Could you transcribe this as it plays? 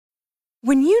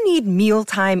When you need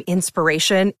mealtime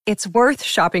inspiration, it's worth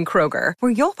shopping Kroger,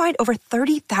 where you'll find over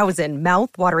 30,000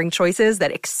 mouth-watering choices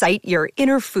that excite your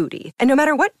inner foodie. And no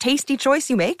matter what tasty choice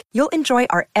you make, you'll enjoy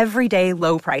our everyday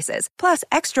low prices, plus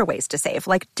extra ways to save,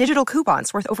 like digital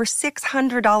coupons worth over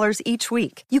 $600 each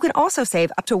week. You can also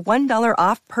save up to $1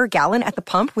 off per gallon at the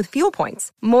pump with fuel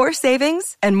points. More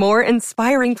savings and more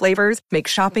inspiring flavors make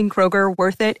shopping Kroger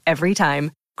worth it every time.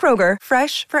 Kroger,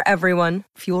 fresh for everyone.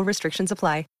 Fuel restrictions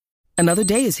apply. Another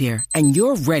day is here, and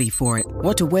you're ready for it.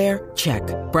 What to wear? Check.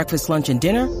 Breakfast, lunch, and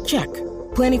dinner? Check.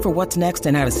 Planning for what's next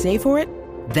and how to save for it?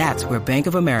 That's where Bank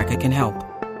of America can help.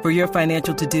 For your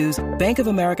financial to-dos, Bank of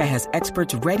America has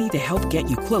experts ready to help get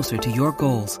you closer to your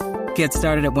goals. Get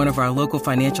started at one of our local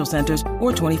financial centers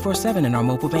or 24/7 in our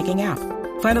mobile banking app.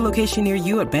 Find a location near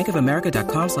you at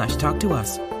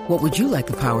bankofamerica.com/talktous. What would you like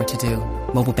the power to do?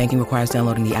 Mobile banking requires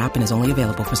downloading the app and is only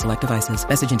available for select devices.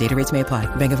 Message and data rates may apply.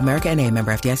 Bank of America N.A.,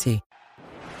 member FDIC.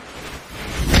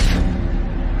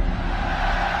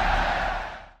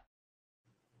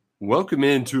 Welcome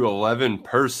into 11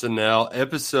 Personnel,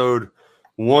 episode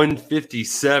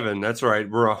 157. That's right.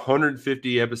 We're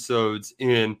 150 episodes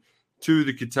in to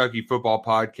the Kentucky Football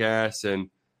Podcast, and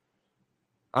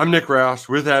I'm Nick Roush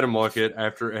with Adam Luckett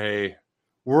after a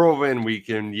whirlwind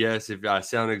weekend. Yes, if I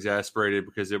sound exasperated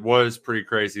because it was pretty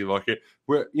crazy, Luckett.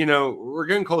 We're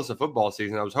getting close to football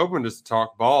season. I was hoping just to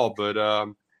talk ball,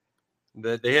 but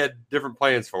they had different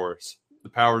plans for us, the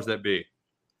powers that be.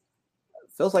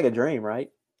 Feels like a dream,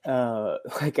 right?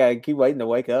 Like I keep waiting to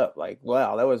wake up. Like,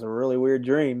 wow, that was a really weird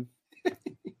dream.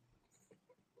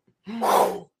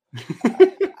 There's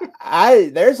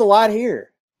a lot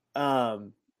here.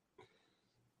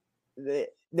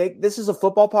 This is a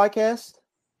football podcast,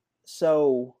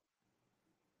 so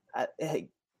I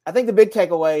think the big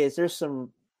takeaway is there's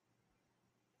some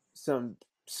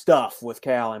stuff with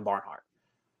Cal and Barnhart.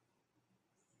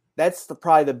 That's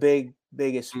probably the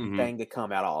biggest thing to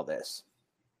come out of all this.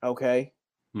 Okay.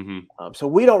 Mm-hmm. So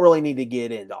we don't really need to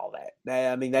get into all that.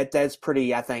 I mean, that's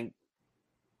pretty, I think,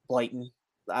 blatant,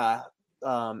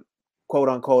 quote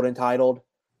unquote entitled.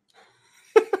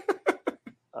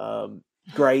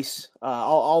 Grace,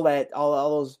 all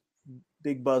those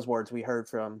big buzzwords we heard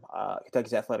from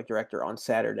Kentucky's athletic director on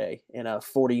Saturday in a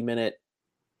 40-minute.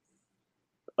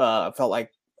 Felt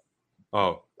like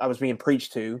I was being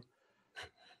preached to.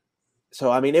 So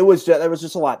I mean, there was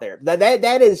just a lot there.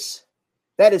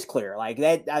 That is clear. Like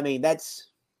that. I mean, that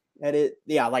is,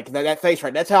 yeah. Like that face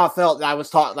right. That's how I felt. I was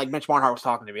talking like Mitch Barnhart was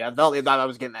talking to me. I felt that I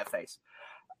was getting that face.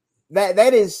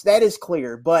 That is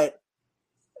clear. But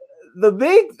the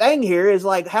big thing here is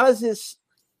like, how is this?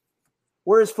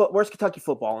 Where's Kentucky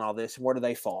football and all this? And where do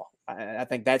they fall? I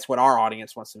think that's what our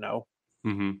audience wants to know.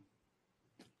 Mm-hmm.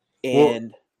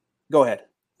 And go ahead.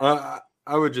 I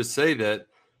would just say that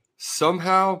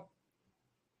somehow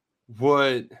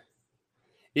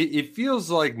it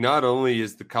feels like not only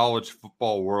is the college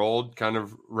football world kind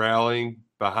of rallying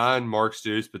behind Mark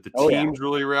Stoops, but the teams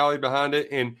really rallied behind it.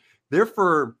 And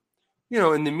therefore,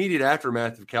 in the immediate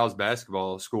aftermath of Cal's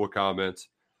basketball school comments,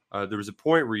 there was a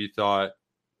point where you thought,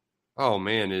 oh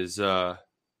man, is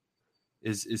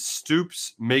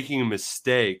Stoops making a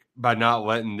mistake by not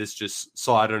letting this just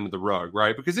slide under the rug,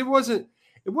 right? Because it wasn't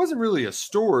really a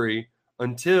story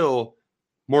until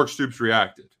Mark Stoops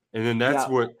reacted. And then that's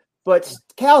what. But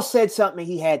Cal said something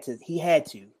he had to. He went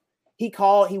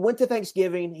to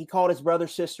Thanksgiving. He called his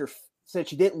brother's sister, said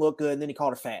she didn't look good, and then he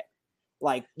called her fat.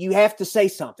 Like, you have to say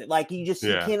something. Like, he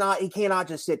cannot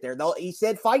just sit there. He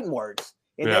said fighting words.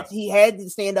 And he had to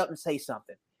stand up and say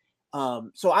something.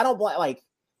 So I don't like,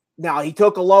 now he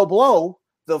took a low blow.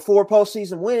 The 4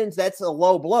 postseason wins, that's a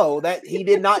low blow. That he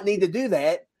did not need to do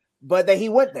that. But that he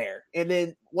went there. And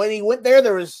then when he went there,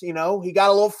 there was, he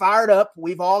got a little fired up.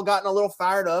 We've all gotten a little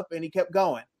fired up, and he kept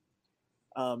going.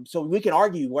 So we can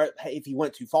argue if he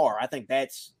went too far. I think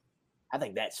that's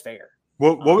fair.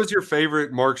 What was your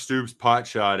favorite Mark Stoops pot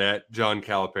shot at John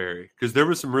Calipari? Because there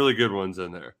were some really good ones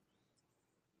in there.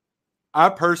 I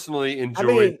personally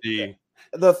enjoyed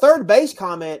the third base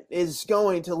comment is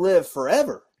going to live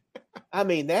forever. I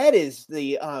mean, that is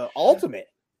the ultimate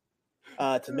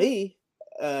to me.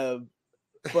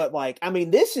 But like, I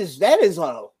mean, that is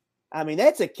low. I mean,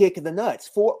 that's a kick in the nuts.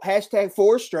 4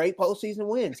 straight postseason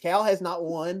wins. Cal has not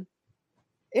won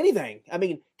anything. I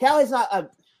mean, Cal has not.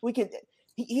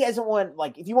 He hasn't won.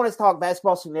 Like, if you want to talk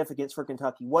basketball significance for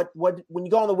Kentucky, what when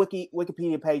you go on the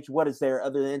Wikipedia page, what is there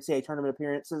other than NCAA tournament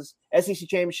appearances, SEC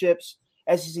championships,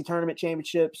 SEC tournament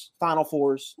championships, Final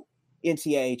Fours,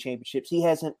 NCAA championships? He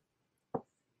hasn't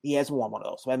won one of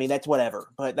those. So, I mean, that's whatever.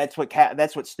 But that's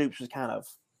what Stoops was kind of,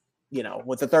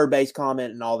 with the third base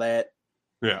comment and all that.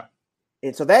 Yeah.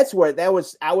 And so that's where that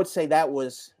was. I would say that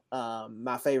was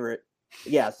my favorite.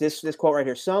 Yeah, this quote right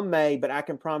here. Some may, but I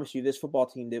can promise you, this football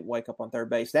team didn't wake up on third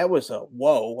base. That was a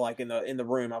whoa! Like in the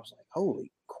room, I was like,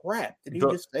 "Holy crap! Did he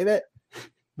just say that?"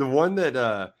 The one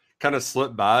that kind of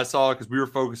slipped by us all because we were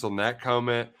focused on that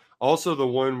comment. Also, the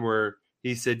one where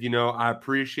he said, I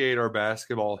appreciate our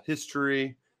basketball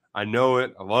history. I know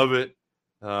it. I love it.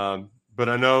 But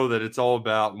I know that it's all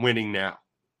about winning now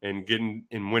and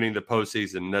winning the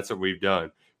postseason. And that's what we've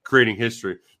done, creating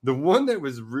history. The one that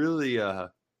was really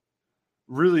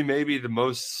maybe the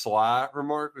most sly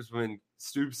remark was when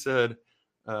Stoops said,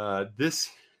 we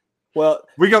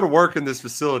got to work in this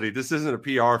facility. This isn't a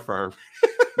PR firm.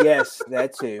 Yes,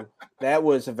 that too. That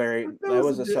was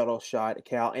a subtle shot at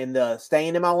Cal. And the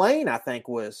staying in my lane, I think,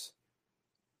 was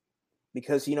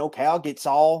because Cal gets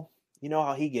all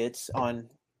how he gets on.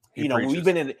 You've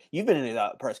been in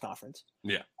the press conference.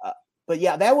 Yeah. But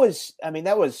yeah, that was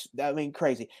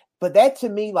crazy. But that to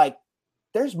me, like,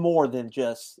 there's more than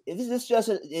just it's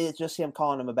just him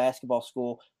calling him a basketball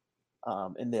school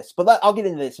in this. But I'll get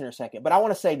into this in a second. But I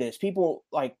want to say this: people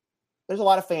like. There's a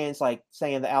lot of fans like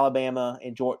saying the Alabama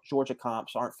and Georgia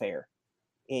comps aren't fair.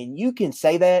 And you can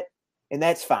say that, and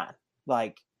that's fine.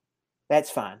 Like, that's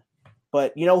fine.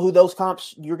 But you know who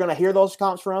you're going to hear those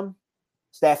comps from?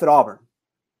 Staff at Auburn,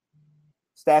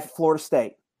 staff at Florida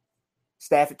State,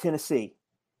 staff at Tennessee,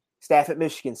 staff at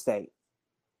Michigan State.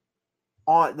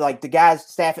 On like the guys,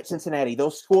 staff at Cincinnati.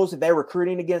 Those schools that they're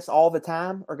recruiting against all the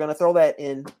time are going to throw that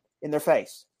in their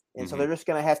face. And so they're just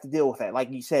going to have to deal with that.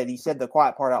 Like you said, he said the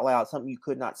quiet part out loud, something you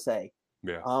could not say.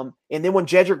 Yeah. And then when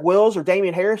Jedrick Wills or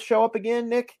Damian Harris show up again,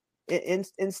 Nick,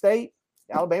 in state,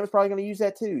 Alabama's probably going to use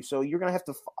that too. So you're going to have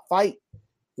to fight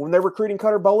when they're recruiting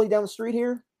Cutter Boley down the street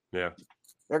here. Yeah.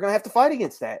 They're going to have to fight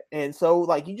against that. And so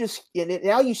like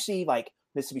now you see like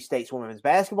Mississippi State's women's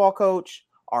basketball coach,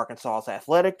 Arkansas's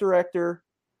athletic director,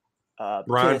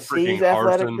 Tennessee's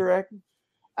athletic director.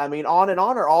 I mean, on and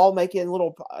on are all taking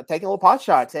little pot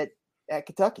shots at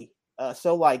Kentucky.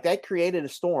 So like that created a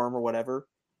storm or whatever.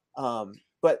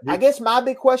 But I guess my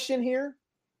big question here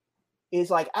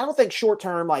is like, I don't think short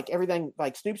term, like everything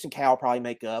like Stoops and Cal probably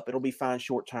make up. It'll be fine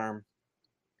short term.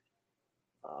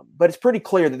 But it's pretty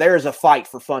clear that there is a fight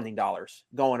for funding dollars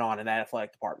going on in that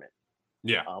athletic department.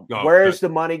 Yeah. Where is the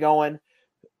money going?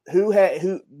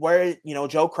 Where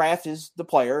Joe Kraft is the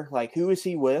player. Like, who is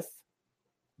he with?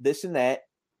 This and that.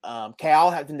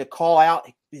 Cal having to call out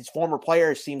his former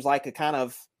players seems like a kind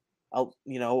of,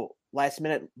 last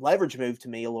minute leverage move to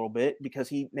me a little bit because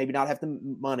he maybe not have the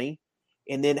money.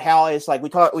 And then how it's like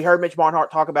we heard Mitch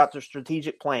Barnhart talk about their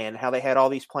strategic plan, how they had all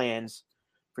these plans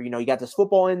for, you got this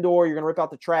football indoor, you're going to rip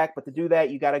out the track, but to do that,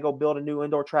 you got to go build a new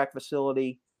indoor track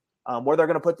facility. Where they're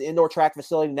going to put the indoor track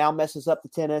facility now messes up the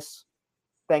tennis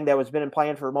thing that was been in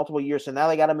plan for multiple years. So now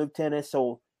they got to move tennis.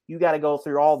 So you got to go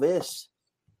through all this.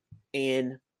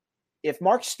 And if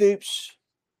Mark Stoops,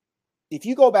 if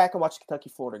you go back and watch the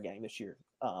Kentucky-Florida game this year,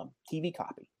 TV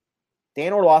copy,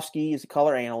 Dan Orlovsky is the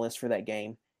color analyst for that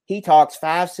game. He talks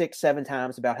 5, 6, 7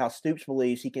 times about how Stoops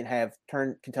believes he can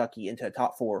turn Kentucky into a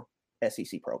top 4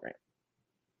 SEC program.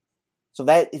 So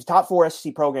that is top 4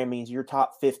 SEC program means you're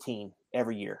top 15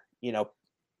 every year,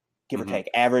 give or take,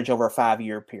 average over a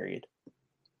 5-year period.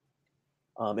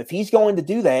 If he's going to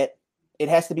do that, it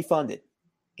has to be funded.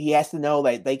 He has to know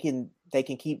that they can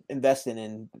keep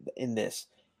investing in this.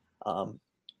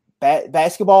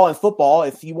 Basketball and football.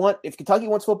 If Kentucky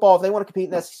wants football, if they want to compete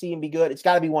in the SEC and be good, it's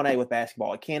got to be 1A with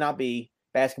basketball. It cannot be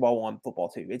basketball 1, football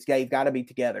 2. You've got to be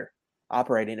together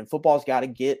operating, and football's got to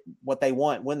get what they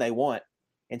want when they want.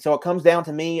 And so it comes down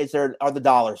to me: are the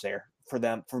dollars there for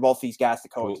them, for both these guys to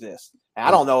coexist? And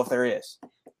I don't know if there is.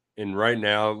 And right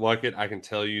now, Luckett, I can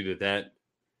tell you that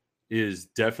is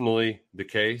definitely the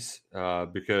case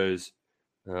because.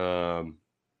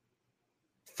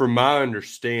 From my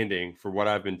understanding, for what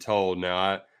I've been told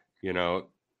now,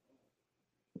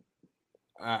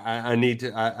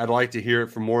 I'd like to hear it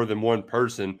from more than one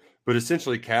person, but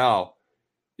essentially Cal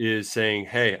is saying,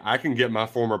 hey, I can get my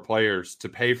former players to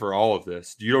pay for all of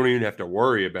this. You don't even have to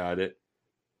worry about it.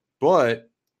 But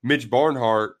Mitch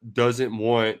Barnhart doesn't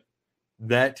want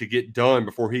that to get done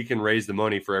before he can raise the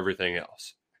money for everything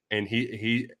else. And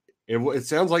it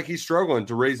sounds like he's struggling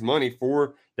to raise money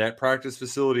for that practice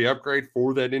facility upgrade,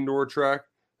 for that indoor track.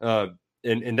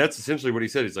 And that's essentially what he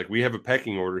said. He's like, we have a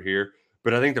pecking order here.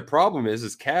 But I think the problem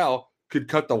is Cal could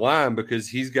cut the line because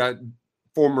he's got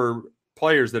former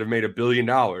players that have made $1 billion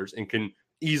and can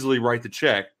easily write the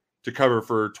check to cover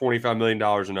for $25 million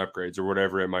in upgrades or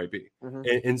whatever it might be.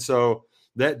 Mm-hmm. And so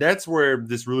that's where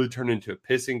this really turned into a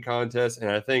pissing contest.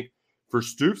 And I think for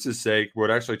Stoops' sake,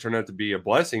 what actually turned out to be a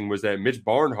blessing was that Mitch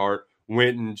Barnhart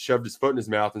went and shoved his foot in his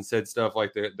mouth and said stuff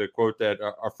like the quote that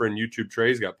our friend YouTube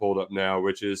Trey's got pulled up now,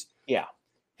 which is,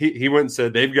 he went and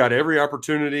said they've got every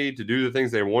opportunity to do the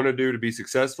things they want to do to be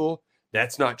successful.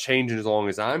 That's not changing as long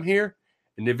as I'm here.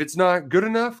 And if it's not good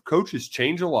enough, coaches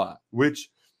change a lot, which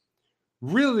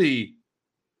really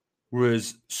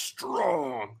was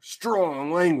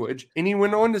strong language. And he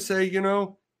went on to say,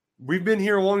 we've been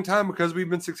here a long time because we've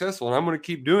been successful, and I'm going to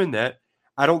keep doing that.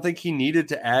 I don't think he needed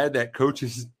to add that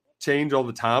coaches change all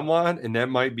the timeline, and that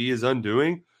might be his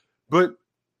undoing. But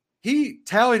he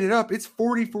tallied it up. It's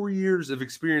 44 years of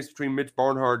experience between Mitch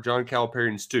Barnhart, John Calipari,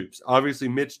 and Stoops. Obviously,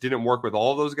 Mitch didn't work with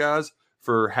all those guys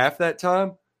for half that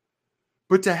time.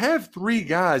 But to have three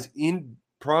guys in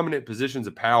prominent positions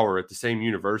of power at the same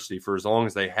university for as long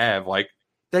as they have,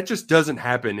 that just doesn't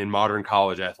happen in modern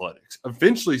college athletics.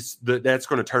 Eventually, that's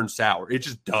going to turn sour. It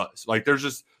just does.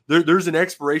 There's an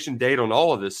expiration date on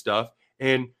all of this stuff,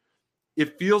 and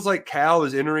it feels like Cal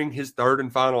is entering his third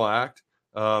and final act.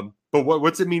 But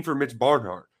what's it mean for Mitch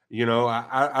Barnhart?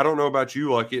 I don't know about you,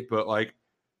 Luckett, but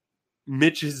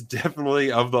Mitch is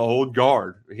definitely of the old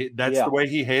guard. That's the way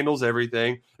he handles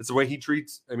everything. It's the way he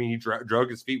treats. I mean, he drug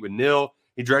his feet with Nil.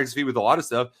 He drags his feet with a lot of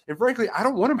stuff. And frankly, I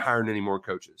don't want him hiring any more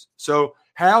coaches. So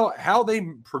how they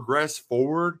progress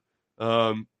forward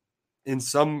in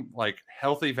some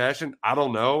healthy fashion, I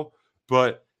don't know.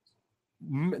 But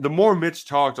the more Mitch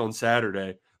talked on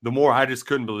Saturday, the more I just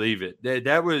couldn't believe it.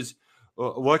 That was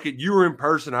Luckett, you were in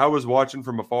person. I was watching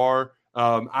from afar.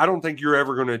 I don't think you're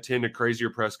ever going to attend a crazier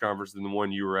press conference than the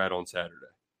one you were at on Saturday.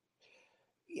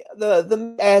 Yeah,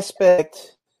 the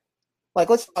aspect,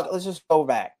 let's just go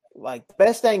back. The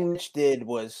best thing Mitch did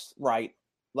was right.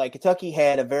 Kentucky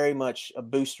had a very much a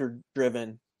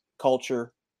booster-driven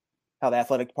culture, how the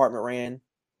athletic department ran.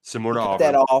 Similar to Auburn.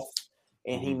 That off,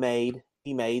 and he made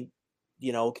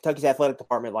Kentucky's athletic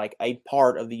department a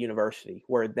part of the university,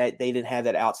 where that they didn't have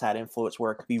that outside influence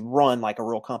where it could be run like a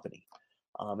real company,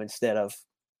 instead of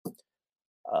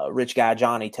rich guy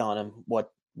Johnny telling him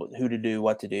who to do,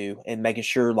 what to do, and making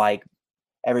sure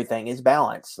everything is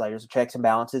balanced. There's checks and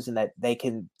balances, and that they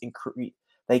can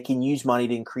use money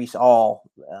to increase all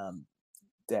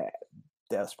the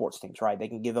sports teams. Right? They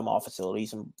can give them all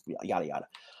facilities and yada yada.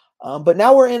 But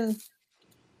now we're in.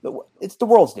 The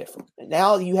world's different.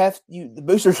 Now the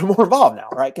boosters are more involved now,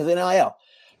 right? Because NIL.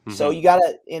 Mm-hmm. So you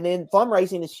gotta, and then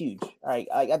fundraising is huge. Right?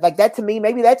 That to me,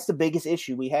 maybe that's the biggest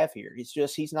issue we have here. It's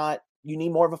just you need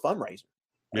more of a fundraiser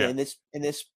in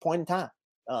this point in time.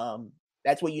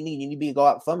 That's what you need. You need to go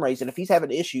out and fundraise. And if he's having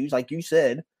issues, like you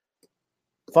said,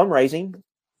 fundraising,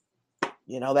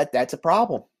 that's a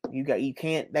problem.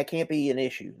 That can't be an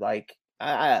issue.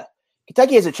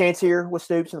 Kentucky has a chance here with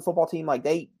Stoops and the football team.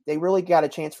 They really got a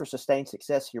chance for sustained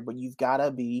success here, but you've got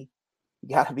to be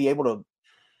able to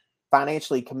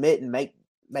financially commit and make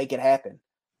it happen.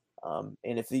 And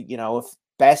if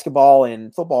basketball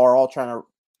and football are all trying to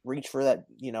reach for that,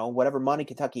 whatever money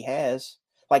Kentucky has,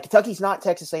 Kentucky's not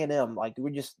Texas A&M.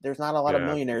 There's not a lot of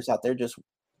millionaires out there just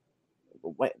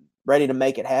ready to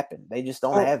make it happen. They just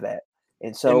don't have that.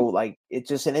 And so it's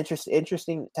just an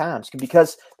interesting times,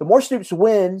 because the more Stoops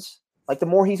wins, the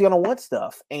more he's going to want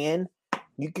stuff. And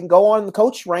you can go on the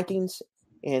coach rankings,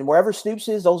 and wherever Stoops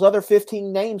is, those other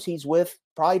 15 names he's with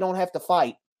probably don't have to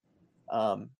fight.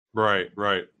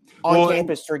 Right. On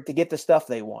campus to get the stuff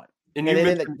they want. And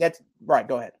that's right.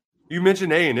 Go ahead. You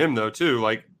mentioned A&M though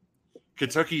too.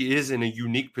 Kentucky is in a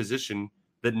unique position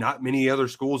that not many other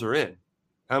schools are in.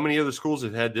 How many other schools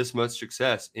have had this much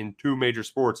success in two major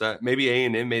sports? Maybe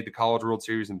A&M made the College World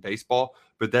Series in baseball,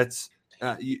 but that's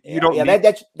you don't.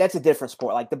 Yeah, that's a different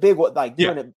sport. The big one,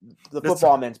 doing the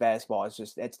football, men's basketball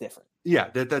is that's different. Yeah,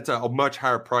 that's a much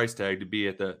higher price tag to be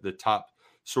at the top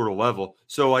sort of level.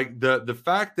 So the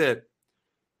fact that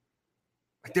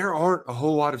there aren't a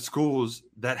whole lot of schools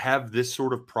that have this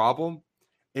sort of problem,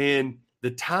 and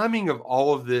the timing of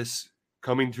all of this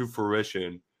coming to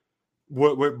fruition.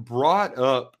 What brought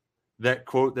up that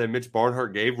quote that Mitch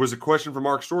Barnhart gave was a question from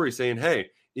Mark Story saying, hey,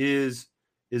 is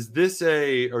this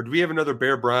or do we have another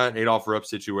Bear Bryant, Adolph Rupp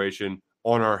situation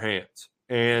on our hands?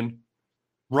 And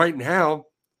right now,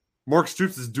 Mark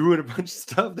Stoops is doing a bunch of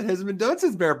stuff that hasn't been done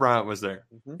since Bear Bryant was there.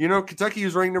 Mm-hmm. Kentucky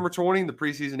was ranked number 20 in the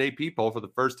preseason AP poll for the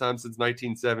first time since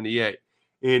 1978.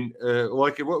 And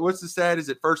what's the stat? Is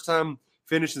it first time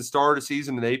finish and start a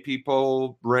season in the AP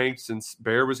poll ranked since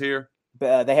Bear was here?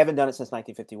 They haven't done it since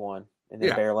 1951, and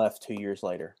then Bear left 2 years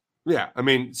later. Yeah, I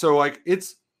mean, so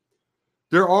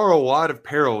there are a lot of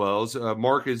parallels.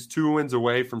 Mark is 2 wins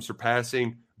away from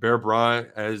surpassing Bear Bryant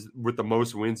with the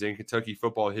most wins in Kentucky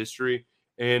football history,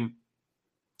 and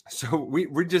So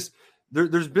we just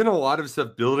there's been a lot of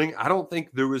stuff building. I don't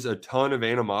think there was a ton of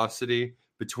animosity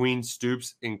between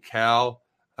Stoops and Cal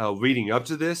leading up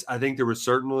to this. I think there was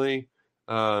certainly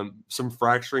some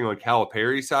fracturing on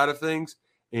Calipari's side of things,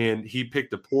 and he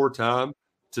picked a poor time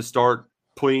to start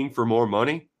pleading for more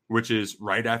money, which is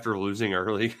right after losing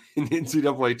early in the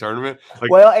NCAA tournament.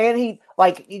 Well, and he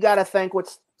you got to think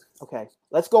okay.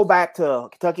 Let's go back to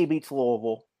Kentucky beats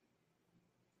Louisville.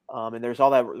 And there's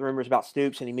all that rumors about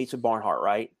Stoops, and he meets with Barnhart,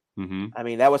 right? Mm-hmm. I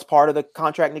mean, that was part of the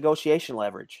contract negotiation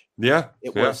leverage. Yeah.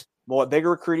 It was more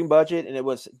bigger recruiting budget, and it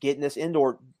was getting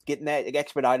that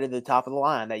expedited to the top of the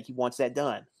line, that he wants that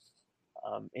done.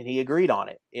 And he agreed on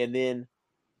it. And then,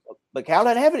 but Cal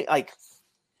doesn't have any,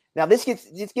 now this gets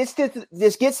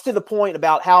to the point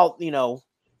about how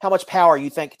much power you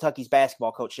think Kentucky's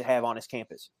basketball coach should have on his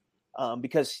campus.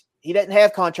 Because he doesn't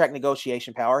have contract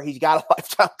negotiation power. He's got a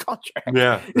lifetime contract.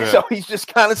 Yeah. So he's just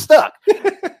kind of stuck.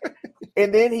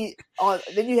 And then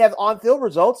then you have on-field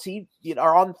results.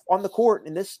 Are on the court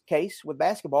in this case with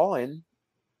basketball, and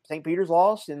St. Peter's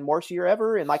lost in worst year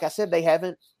ever. And like I said,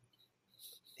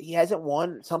 he hasn't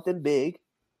won something big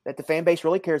that the fan base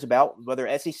really cares about,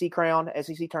 whether SEC crown,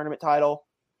 SEC tournament title,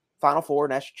 Final Four,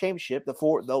 national championship.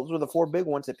 Those are the four big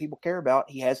ones that people care about.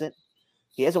 He hasn't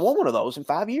won one of those in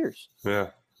 5 years. Yeah.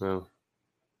 No.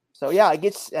 So yeah,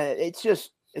 it's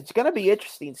going to be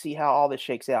interesting to see how all this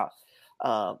shakes out.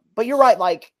 But you're right.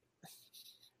 Like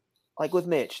with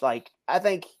Mitch, I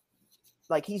think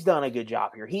he's done a good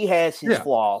job here. He has his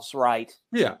flaws, right?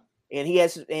 Yeah. And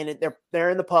they're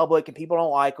in the public, and people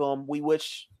don't like him. We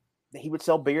wish he would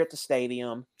sell beer at the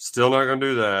stadium. Still not going to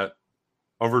do that.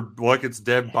 Over like its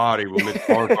dead body will Mitch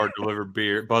Barnhart deliver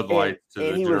Bud Light to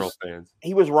the general fans.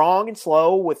 He was wrong and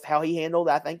slow with how he handled,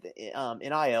 I think,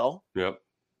 NIL. Yep.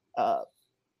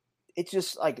 It's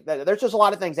just there's just a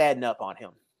lot of things adding up on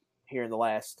him here in the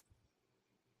last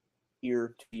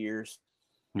year, 2 years.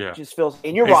 Yeah. It just feels,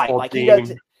 and you're Baseball right. He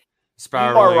doesn't.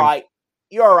 Spiraling. You are right.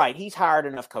 You are right. He's hired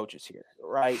enough coaches here,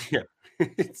 right? Yeah.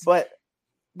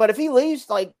 But if he leaves,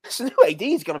 this new AD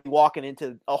is going to be walking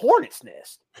into a hornet's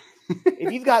nest.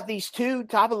 If you've got these two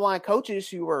top of the line coaches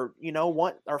who are,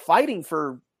 are fighting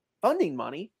for funding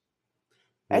money,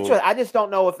 I just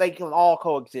don't know if they can all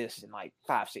coexist in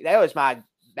 5, 6.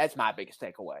 That's my biggest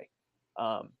takeaway.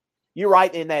 You're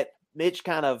right in that Mitch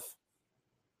kind of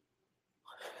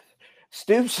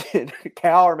Stoops and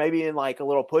Cal are maybe in a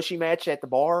little pushy match at the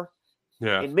bar.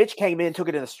 Yeah. And Mitch came in, took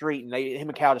it in the street, and him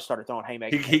and Cal just started throwing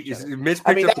haymakers. Mitch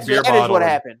picked up the beer bottle. That is what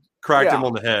happened. Cracked him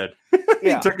on the head.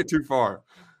 He took it too far.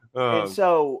 And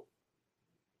so,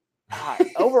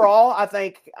 overall,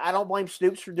 I don't blame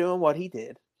Stoops for doing what he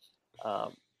did.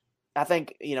 I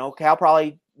think, Cal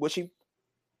probably wish he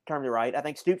termed it right. I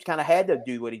think Stoops kind of had to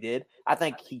do what he did. I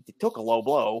think he took a low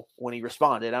blow when he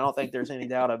responded. I don't think there's any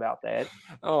doubt about that.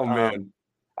 Oh, man.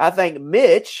 I think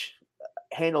Mitch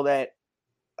handled that.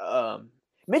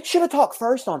 Mitch should have talked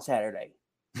first on Saturday.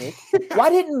 Nick, why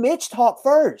didn't Mitch talk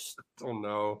first? I don't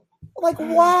know.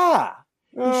 Why?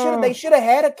 They should have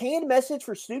had a canned message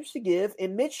for Stoops to give,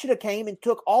 and Mitch should have came and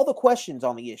took all the questions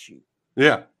on the issue.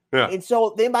 Yeah. And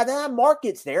so then by the time Mark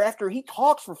gets there, after he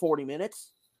talks for 40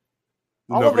 minutes,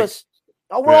 all of us,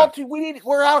 we're out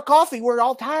of coffee. We're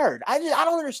all tired. I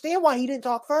don't understand why he didn't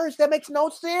talk first. That makes no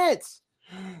sense.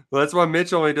 Well, that's why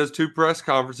Mitch only does 2 press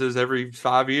conferences every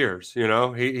 5 years.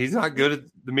 He's not good at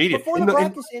the media. Before the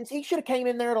practice ends, he should have came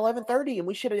in there at 11:30, and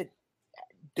we should have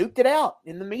duked it out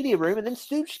in the media room. And then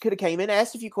Stoops could have came in,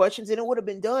 asked a few questions, and it would have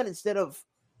been done instead of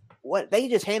what they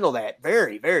just handled that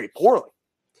very, very poorly.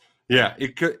 Yeah,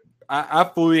 it could. I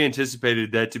fully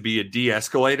anticipated that to be a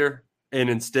de-escalator, and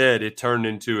instead it turned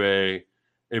into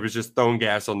it was just throwing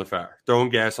gas on the fire.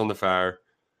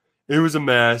 It was a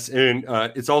mess, and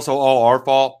it's also all our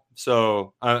fault.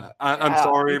 So I'm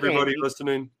sorry, everybody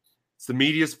listening. It's the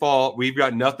media's fault. We've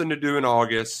got nothing to do in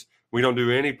August. We don't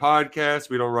do any podcasts.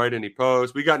 We don't write any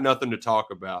posts. We got nothing to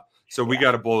talk about. So we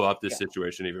got to blow up this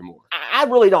situation even more. I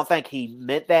really don't think he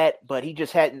meant that, but he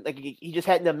just hadn't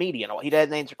the media. He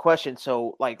didn't answer questions.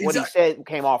 So what he said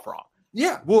came off wrong.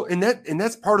 Yeah. Well, and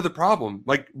that's part of the problem.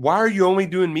 Why are you only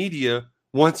doing media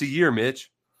once a year,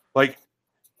 Mitch?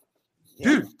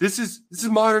 Dude, this is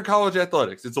modern college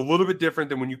athletics. It's a little bit different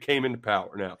than when you came into power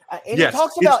now. And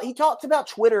he talks about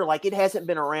Twitter like it hasn't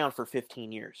been around for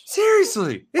 15 years.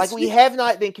 Seriously. We have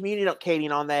not been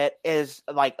communicating on that as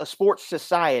a sports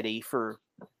society for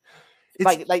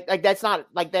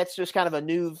that's just kind of a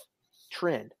new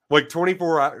trend.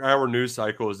 24-hour news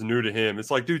cycle is new to him. It's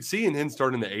dude, CNN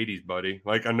started in the 80s, buddy.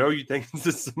 I know you think this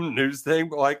is some news thing,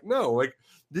 but no,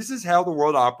 this is how the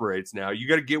world operates now. You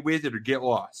got to get with it or get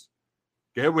lost.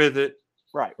 Get with it.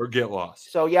 Right. or get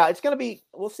lost. So, yeah, it's going to be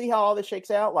 – we'll see how all this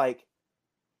shakes out. Like,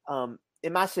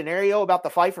 in my scenario about the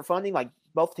fight for funding, like,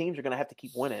 both teams are going to have to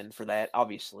keep winning for that,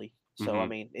 obviously. So, I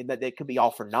mean, it could be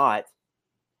all for naught.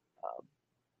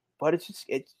 But it's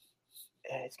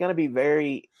going to be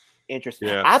very interesting.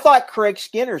 Yeah. I thought Craig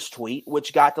Skinner's tweet,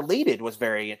 which got deleted, was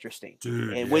very interesting.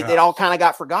 Dude, and it all kind of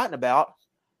got forgotten about.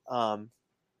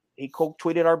 He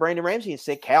tweeted our Brandon Ramsey and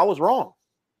said Cal was wrong.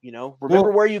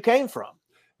 Remember where you came from.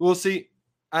 Well, see,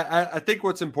 I think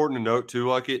what's important to note too,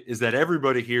 Luckett, is that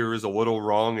everybody here is a little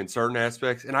wrong in certain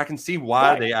aspects, and I can see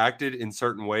why they acted in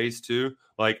certain ways too.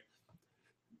 Like,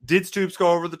 did Stoops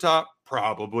go over the top?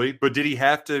 Probably, but did he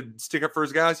have to stick up for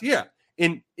his guys? Yeah.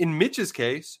 In Mitch's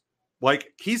case,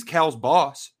 like, he's Cal's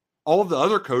boss. All of the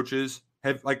other coaches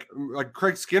have like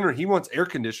Craig Skinner. He wants air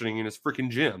conditioning in his freaking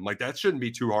gym. Like, that shouldn't be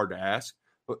too hard to ask.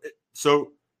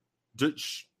 So,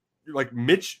 like,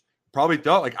 Mitch probably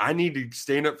thought, like, I need to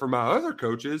stand up for my other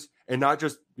coaches and not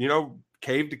just,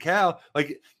 cave to Cal.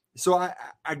 Like, so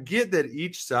I get that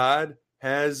each side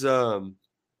has, a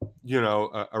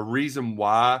reason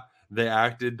why they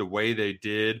acted the way they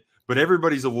did, but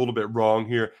everybody's a little bit wrong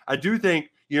here. I do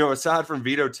think, aside from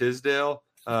Vito Tisdale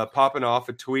popping off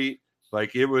a tweet,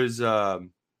 like, it was, for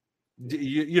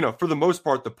the most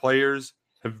part, the players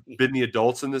have been the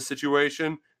adults in this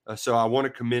situation. So I want to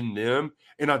commend them.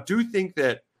 And I do think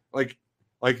that, like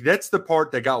that's the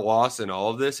part that got lost in all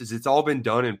of this, is it's all been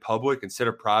done in public instead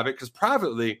of private, because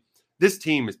privately this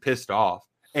team is pissed off.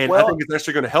 And I think it's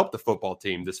actually going to help the football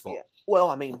team this fall. Yeah. Well,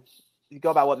 I mean, you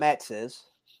go by what Matt says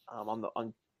on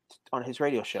his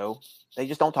radio show, they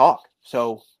just don't talk.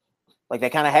 So, like, they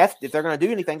kind of have to, if they're going to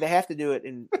do anything, they have to do it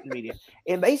in media.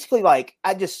 And basically, like,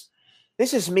 this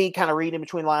is me kind of reading in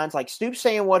between lines, like Stoops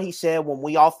saying what he said when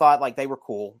we all thought like they were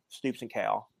cool, Stoops and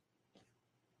Cal.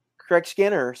 Craig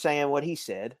Skinner saying what he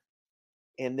said.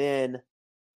 And then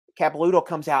Capilouto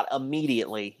comes out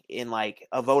immediately in like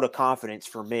a vote of confidence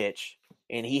for Mitch.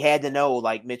 And he had to know,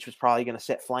 like, Mitch was probably going to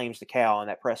set flames to Cal in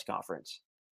that press conference.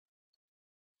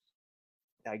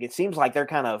 Like, it seems like they're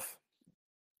kind of,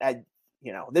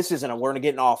 this isn't we're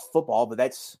getting off football, but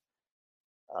it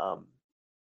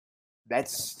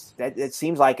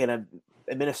seems like an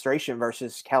administration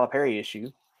versus Calipari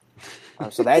issue.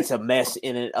 So that's a mess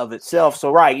in and of itself.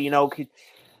 So, right,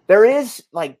 there is,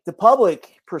 like, the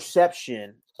public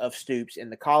perception of Stoops in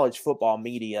the college football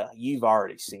media. You've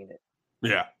already seen it.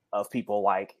 Yeah. Of people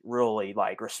like really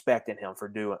like respecting him for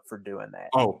doing that.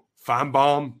 Oh,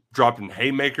 Feinbaum dropping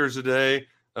haymakers a day.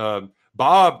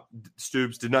 Bob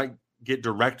Stoops did not get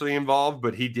directly involved,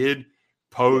 but he did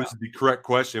pose the correct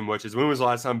question, which is, when was the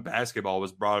last time basketball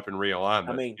was brought up in realignment?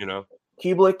 I mean,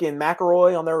 Kubelik and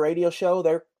McElroy on their radio show,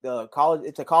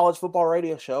 it's a college football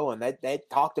radio show, and they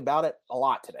talked about it a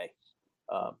lot today.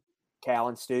 Cal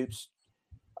and Stoops.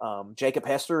 Jacob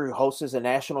Hester, who hosts a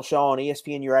national show on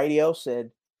ESPN Radio,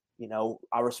 said,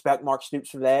 I respect Mark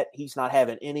Stoops for that. He's not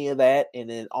having any of that. And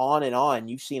then on and on,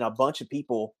 you've seen a bunch of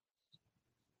people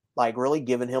like really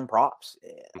giving him props.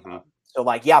 Mm-hmm. So,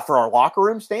 like, for our locker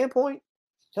room standpoint,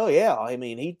 hell yeah. I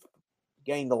mean, he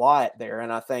gained a lot there.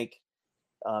 And I think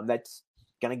that's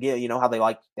going to get, how they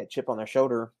like that chip on their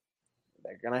shoulder.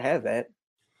 They're going to have that.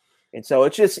 And so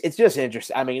it's just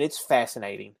interesting. I mean, it's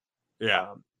fascinating.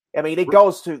 Yeah. I mean, it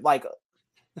goes to like,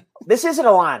 this isn't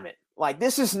alignment. Like,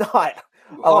 this is not.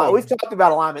 We've talked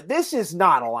about alignment. This is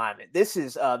not alignment. This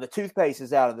is the toothpaste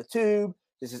is out of the tube.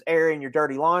 This is airing your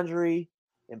dirty laundry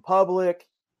in public.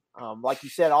 Like you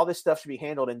said, all this stuff should be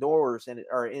handled indoors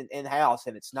or in-house,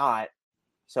 and it's not.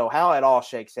 So how it all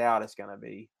shakes out is going to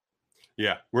be.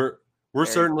 Yeah, we're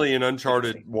certainly in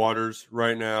uncharted waters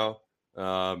right now,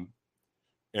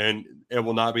 and it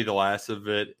will not be the last of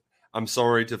it. I'm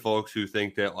sorry to folks who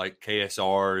think that like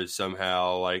KSR is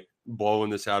somehow like blowing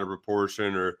this out of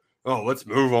proportion or, oh, let's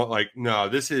move on. Like, no,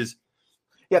 this is.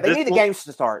 Yeah, they need the games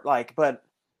to start. Like, but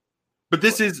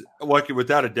this is like,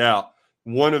 without a doubt,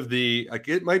 one of the, like,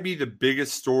 it might be the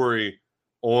biggest story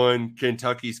on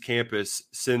Kentucky's campus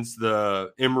since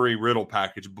the Emory-Riddle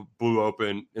package blew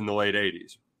open in the late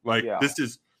 80s. Like, this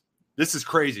is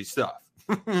crazy stuff.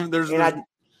 There's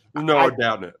no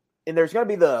doubt in it. And there's going to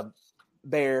be the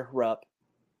Bear Rupp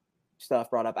stuff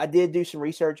brought up. I did do some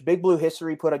research. Big Blue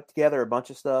History put together a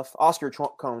bunch of stuff. Oscar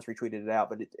Combs retweeted it out,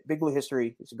 but Big Blue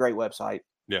History is a great website.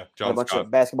 Yeah, John a bunch Scott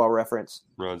of basketball reference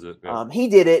runs it. Yeah. He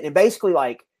did it, and basically,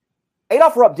 like,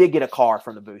 Adolph Rupp did get a car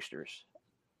from the Boosters,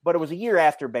 but it was a year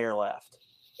after Bear left,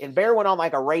 and Bear went on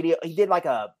like a radio. He did like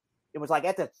it was like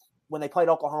when they played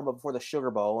Oklahoma before the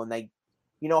Sugar Bowl, and they,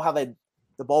 how the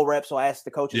bowl reps will ask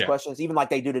the coaches questions, even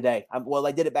like they do today. Well,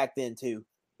 they did it back then too.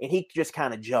 And he just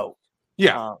kind of joked.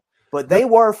 Yeah. But they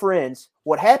were friends.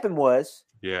 What happened was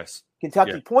Yes.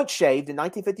 Kentucky point shaved in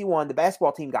 1951. The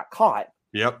basketball team got caught.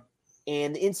 Yep.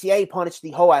 And the NCAA punished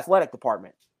the whole athletic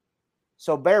department.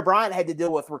 So Bear Bryant had to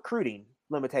deal with recruiting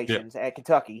limitations at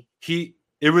Kentucky.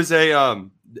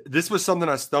 This was something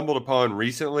I stumbled upon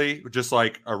recently, just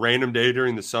like a random day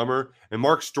during the summer, and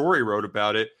Mark Story wrote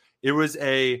about it. It was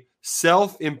a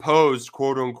self-imposed,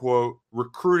 quote unquote,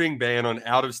 recruiting ban on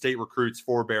out-of-state recruits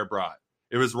for Bear Bryant.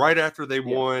 It was right after they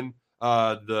won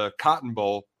the Cotton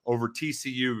Bowl over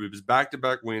TCU. It was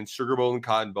back-to-back wins, Sugar Bowl and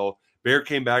Cotton Bowl. Bear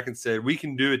came back and said, we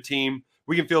can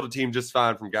field a team just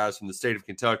fine from guys from the state of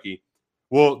Kentucky.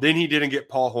 Well, then he didn't get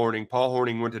Paul Hornung. Paul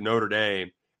Hornung went to Notre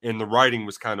Dame, and the writing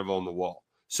was kind of on the wall.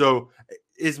 So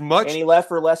and he left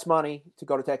for less money to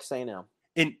go to Texas A&M.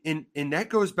 And that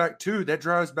goes back to, that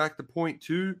drives back the point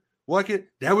too.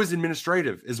 That was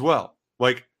administrative as well.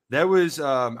 Like that was,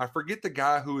 I forget the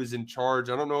guy who was in charge.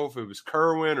 I don't know if it was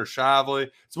Kerwin or Shively.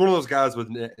 It's one of those guys with,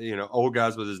 old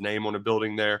guys with his name on a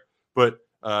building there, but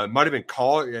might have been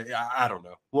called. I don't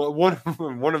know. Well,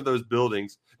 one of those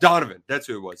buildings, Donovan, that's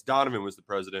who it was. Donovan was the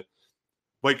president.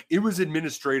 Like it was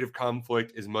administrative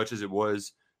conflict as much as it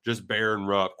was just Bear and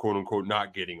Rupp, quote unquote,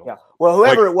 not getting on. Yeah. Well,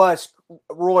 whoever it was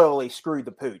royally screwed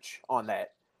the pooch on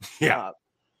that. Yeah.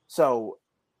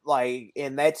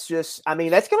 And that's just, I mean,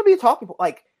 that's going to be a talking point.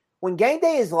 Like when game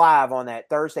day is live on that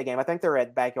Thursday game, I think they're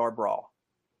at Backyard Brawl.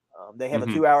 They have a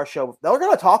 2-hour show. They're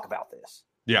going to talk about this.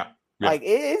 Yeah. Like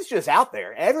it's just out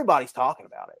there. Everybody's talking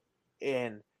about it.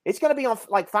 And it's going to be on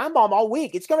like Feinbaum all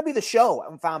week. It's going to be the show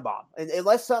on Feinbaum. And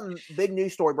unless some big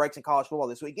news story breaks in college football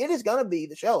this week, it is going to be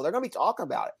the show. They're going to be talking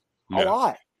about it a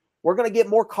lot. We're going to get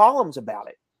more columns about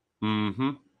it. Mm-hmm.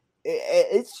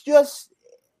 It's just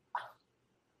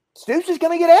Stoops is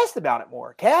going to get asked about it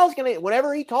more. Cal's going to,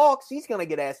 whenever he talks, he's going to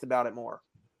get asked about it more.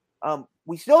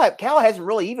 We still have, Cal hasn't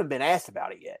really even been asked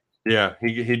about it yet. Yeah,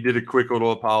 he did a quick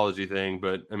little apology thing,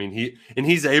 but I mean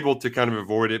he's able to kind of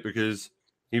avoid it because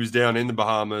he was down in the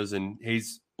Bahamas and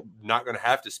he's not going to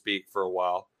have to speak for a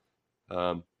while.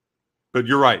 But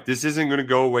you're right, this isn't going to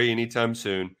go away anytime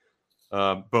soon.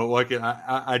 But like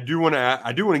I do want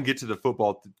to get to the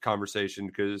football conversation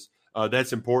because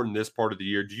that's important this part of the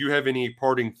year. Do you have any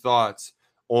parting thoughts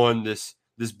on this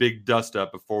big dust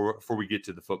up before we get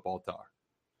to the football talk?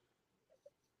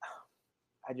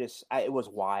 It was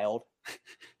wild.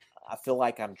 I feel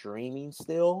like I'm dreaming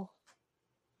still.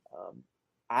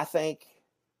 I think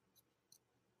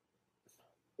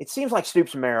it seems like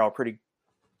Stoops and Merrill are pretty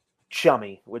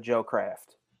chummy with Joe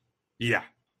Kraft. Yeah.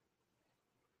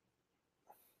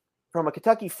 From a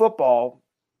Kentucky football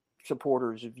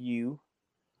supporter's view,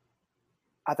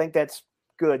 I think that's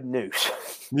good news.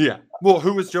 Yeah. Well,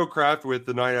 who was Joe Kraft with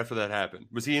the night after that happened?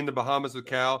 Was he in the Bahamas with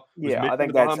Cal? I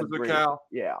think that's with Cal.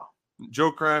 Yeah.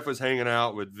 Joe Kraft was hanging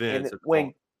out with Vince.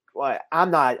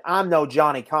 I'm no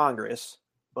Johnny Congress,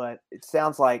 but it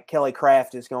sounds like Kelly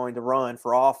Kraft is going to run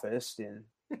for office, and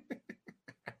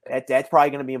that's probably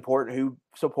going to be important. Who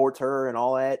supports her and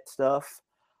all that stuff.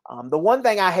 The one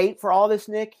thing I hate for all this,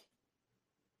 Nick,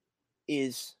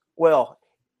 is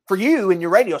for you and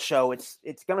your radio show, it's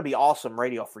going to be awesome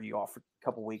radio for you all for a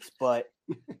couple weeks, but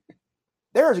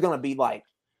there's going to be like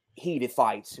heated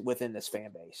fights within this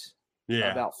fan base.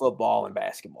 Yeah. About football and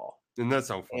basketball. And that's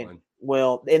no fun.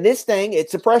 In this thing,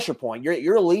 it's a pressure point.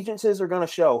 Your allegiances are going to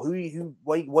show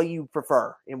what you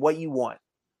prefer and what you want.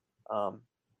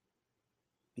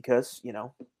 Because, you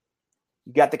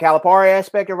got the Calipari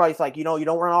aspect. Everybody's like, you don't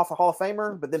run off a Hall of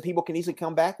Famer, but then people can easily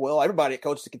come back. Well, everybody that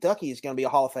coaches Kentucky is going to be a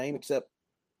Hall of Fame except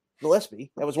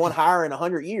Gillespie. That was one hire in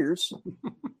 100 years.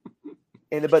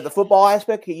 But the football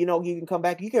aspect, you can come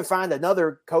back. You can find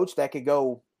another coach that could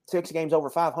go 6 games over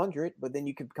 500, but then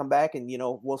you could come back and,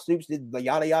 Stoops did the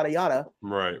yada, yada, yada.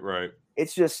 Right.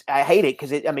 It's just, I hate it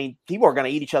because people are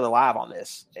going to eat each other alive on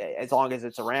this as long as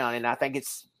it's around. And I think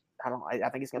I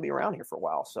think it's going to be around here for a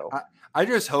while. So I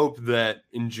just hope that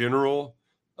in general,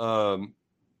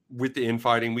 with the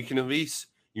infighting, we can at least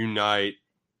unite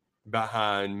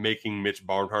behind making Mitch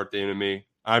Barnhart the enemy.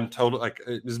 I'm totally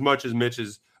as much as Mitch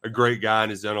is a great guy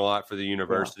and has done a lot for the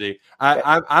university.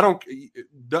 Yeah. I don't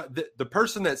the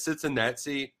person that sits in that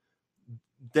seat,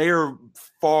 they are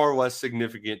far less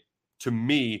significant to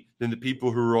me than the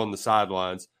people who are on the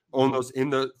sidelines on those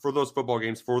for those football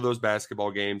games, for those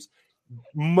basketball games.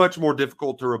 Much more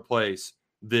difficult to replace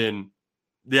than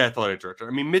the athletic director.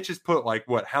 I mean, Mitch has put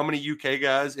how many UK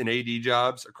guys in AD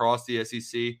jobs across the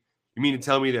SEC? You You mean to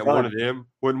tell me that one of them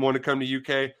wouldn't want to come to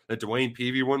UK? That Dwayne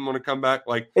Peavy wouldn't want to come back?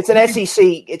 Like it's an SEC.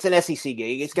 It's an SEC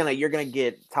gig. You're gonna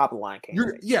get top of the line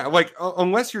candidates.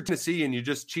 Unless you're Tennessee and you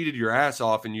just cheated your ass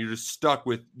off and you're just stuck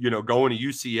with going to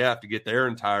UCF to get their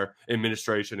entire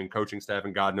administration and coaching staff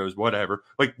and God knows whatever.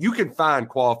 Like you can find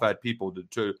qualified people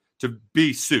to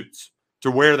be suits to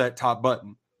wear that top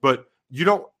button, but you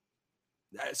don't.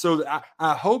 So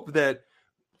I hope that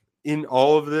in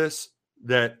all of this,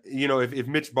 that, if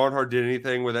Mitch Barnhart did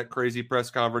anything with that crazy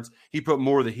press conference, he put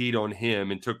more of the heat on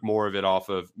him and took more of it off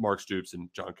of Mark Stoops and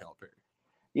John Calipari.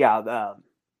 Yeah,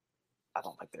 I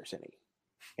don't think there's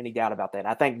any doubt about that.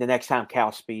 I think the next time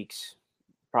Cal speaks,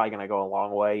 probably going to go a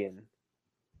long way in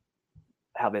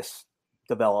how this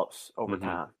develops over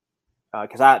time.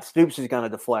 Because Stoops is going to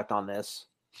deflect on this.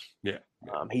 Yeah.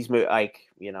 He's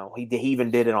he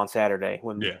even did it on Saturday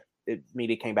when the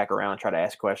media came back around and tried to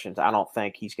ask questions. I don't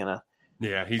think he's going to.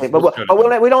 Yeah,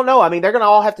 but we don't know. I mean, they're going to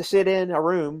all have to sit in a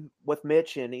room with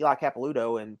Mitch and Eli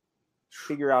Capilouto and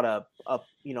figure out a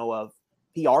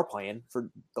PR plan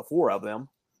for the four of them.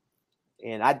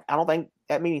 And I don't think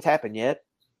that meeting's happened yet.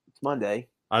 It's Monday.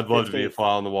 I'd love to be a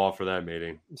fly on the wall for that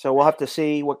meeting. So we'll have to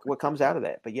see what comes out of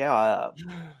that. But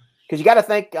because you got to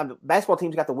think, the basketball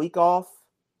team's got the week off.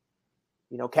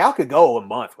 Cal could go a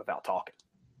month without talking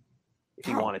if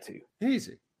he wanted to.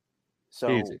 Easy. So.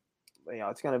 Easy.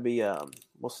 It's going to be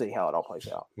we'll see how it all plays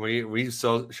out. We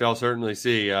shall certainly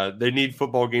see. They need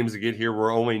football games to get here.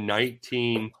 We're only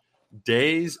 19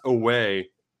 days away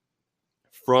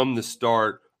from the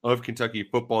start of Kentucky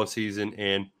football season.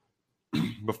 And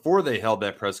before they held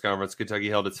that press conference, Kentucky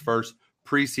held its first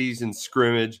preseason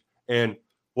scrimmage. And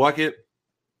Luckett,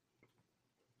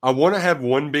 I want to have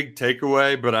one big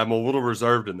takeaway, but I'm a little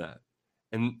reserved in that.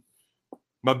 And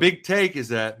my big take is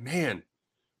that, man,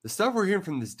 the stuff we're hearing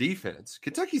from this defense,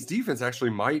 Kentucky's defense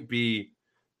actually might be,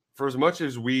 for as much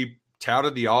as we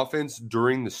touted the offense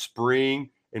during the spring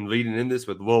and leading in this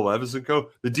with Will Levis and co.,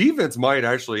 the defense might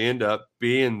actually end up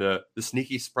being the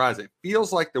sneaky surprise. It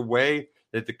feels like the way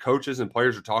that the coaches and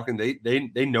players are talking,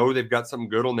 they know they've got something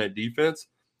good on that defense,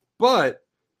 but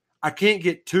I can't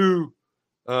get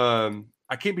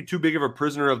I can't be too big of a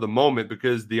prisoner of the moment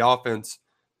because the offense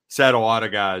sat a lot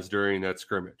of guys during that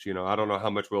scrimmage. I don't know how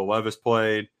much Will Levis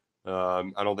played. I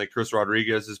don't think Chris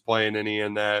Rodriguez is playing any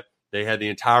in that. They had the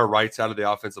entire right side of the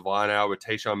offensive line out with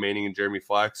Tayshaun Manning and Jeremy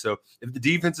Flack. So if the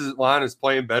defensive line is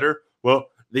playing better, well,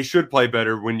 they should play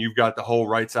better when you've got the whole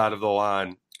right side of the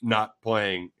line not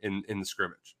playing in the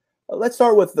scrimmage. Let's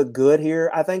start with the good here.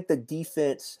 I think the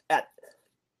defense I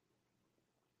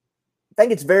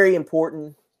think it's very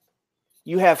important.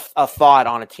 You have a thought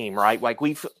on a team, right? Like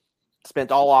we've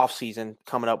spent all offseason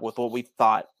coming up with what we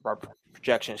thought our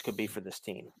projections could be for this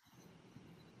team.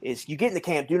 Is you get in the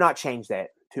camp, do not change that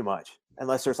too much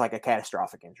unless there's like a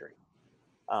catastrophic injury.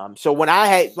 So when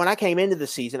I came into the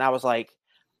season, I was like,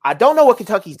 I don't know what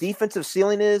Kentucky's defensive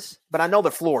ceiling is, but I know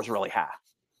the floor is really high.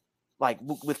 Like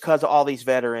because of all these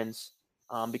veterans,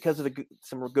 because of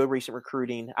some good recent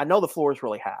recruiting, I know the floor is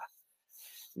really high.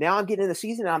 Now I'm getting in the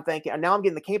season and I'm thinking, now I'm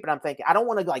getting the camp and I'm thinking, I don't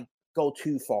want to go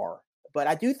too far. But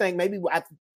I do think maybe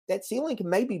that ceiling can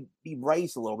maybe be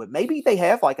raised a little bit. Maybe they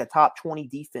have like a top 20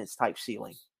 defense type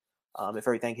ceiling if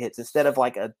everything hits, instead of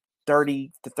like a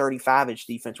 30 to 35-inch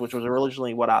defense, which was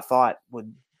originally what I thought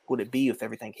would it be if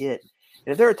everything hit.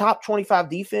 And if they're a top 25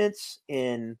 defense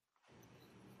and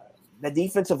the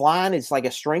defensive line is like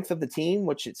a strength of the team,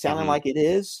 which it sounded like it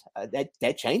is,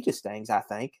 that changes things, I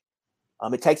think.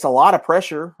 It takes a lot of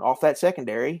pressure off that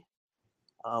secondary,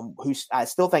 I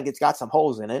still think it's got some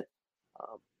holes in it.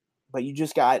 But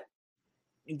you've got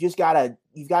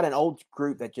an old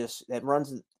group that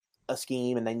runs a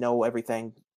scheme and they know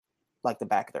everything like the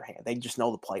back of their hand. They just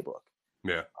know the playbook.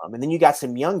 Yeah. And then you got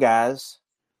some young guys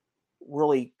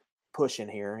really pushing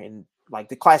here, and like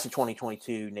the class of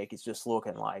 2022, Nick, is just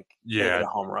looking like a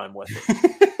home run with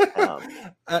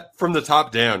it. From the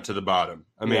top down to the bottom.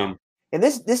 I mean, and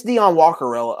this Deion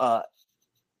Walker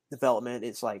development,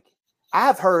 it's like,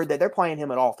 I've heard that they're playing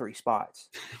him at all three spots.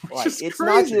 Like it's crazy.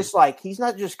 Not just like he's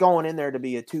not just going in there to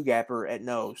be a two-gapper at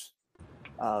nose.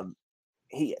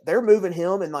 They're moving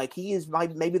him, and like he is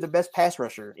maybe the best pass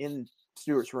rusher in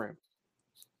Stewart's room.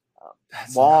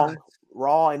 Long,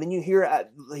 raw, and then you hear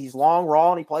he's long,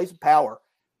 raw, and he plays with power.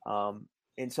 And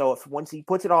so once he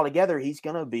puts it all together, he's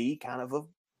going to be kind of a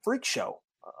freak show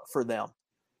for them.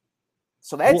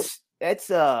 So that's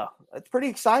pretty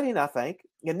exciting, I think.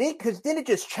 And then, because then it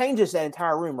just changes that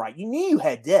entire room, right? You knew you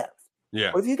had depth.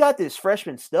 Yeah. But if you got this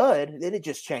freshman stud, then it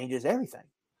just changes everything.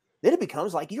 Then it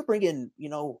becomes like you're bringing,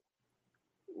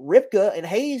 Ripka and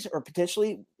Hayes are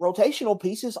potentially rotational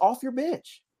pieces off your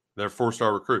bench. They're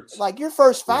 4-star recruits. Like your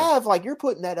first 5, like you're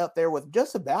putting that up there with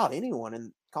just about anyone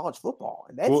in college football,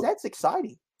 and that's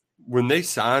exciting. When they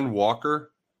signed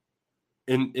Walker,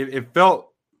 and it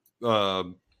felt.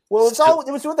 Well,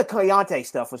 it was when the Kayante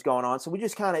stuff was going on, so it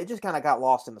just kind of got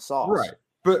lost in the sauce, right?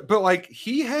 But like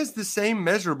he has the same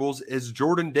measurables as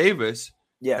Jordan Davis,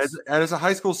 yes, as a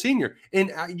high school senior,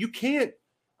 and you can't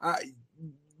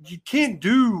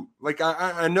do like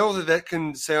I know that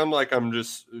can sound like I'm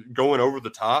just going over the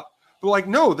top, but like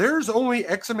no, there's only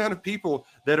X amount of people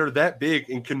that are that big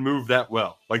and can move that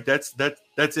well. Like that's it.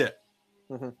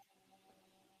 Mm-hmm.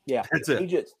 Yeah, that's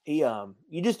it.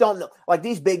 You just don't know. Like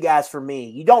these big guys, for me,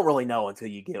 you don't really know until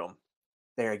you get them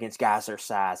there against guys their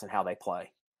size and how they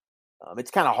play.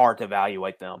 It's kind of hard to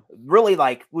evaluate them. Really,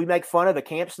 like we make fun of the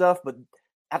camp stuff, but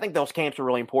I think those camps are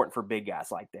really important for big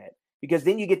guys like that because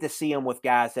then you get to see them with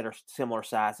guys that are similar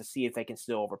size to see if they can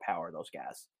still overpower those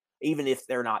guys, even if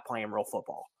they're not playing real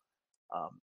football,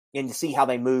 and to see how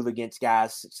they move against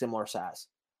guys similar size.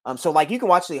 So like you can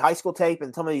watch the high school tape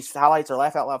and some of these highlights are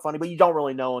laugh out loud funny, but you don't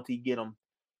really know until you get them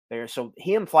there. So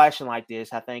him flashing like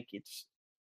this, I think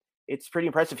it's pretty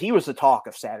impressive. He was the talk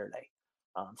of Saturday.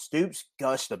 Stoops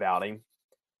gushed about him.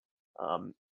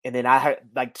 And then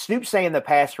like Stoops saying the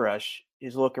pass rush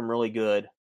is looking really good,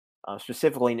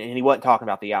 specifically, and he wasn't talking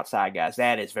about the outside guys.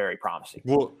 That is very promising.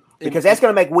 Well, because that's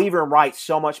going to make Weaver and Wright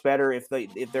so much better if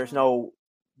there's no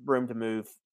room to move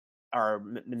or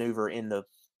maneuver in the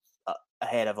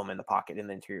ahead of them in the pocket in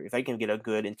the interior. If they can get a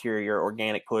good interior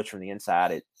organic push from the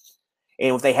inside,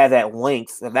 and if they have that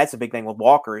length, that's a big thing with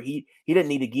Walker. He didn't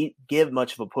need to give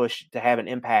much of a push to have an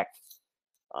impact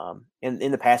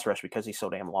in the pass rush because he's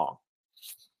so damn long.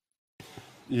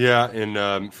 Yeah,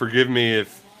 and forgive me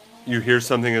if you hear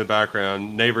something in the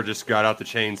background. Neighbor just got out the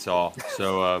chainsaw,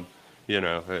 so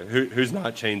who's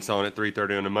not chainsawing at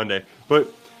 3:30 on a Monday?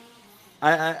 But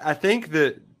I think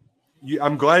that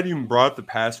I'm glad you brought up the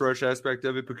pass rush aspect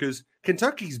of it because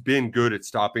Kentucky's been good at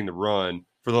stopping the run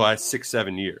for the last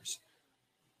 6-7 years.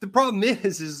 The problem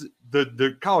is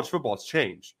the college football's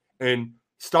changed, and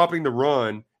stopping the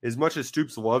run, as much as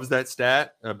Stoops loves that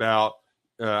stat about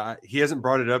he hasn't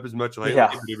brought it up as much lately. Yeah.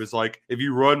 But it was like if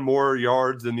you run more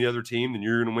yards than the other team, then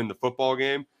you're going to win the football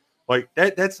game. Like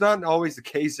that's not always the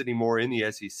case anymore in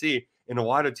the SEC, and a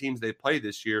lot of teams they play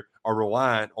this year are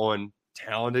reliant on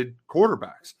talented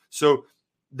quarterbacks. So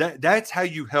that's how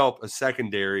you help a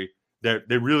secondary that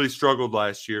they really struggled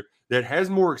last year that has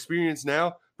more experience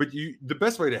now. But the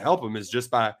best way to help them is just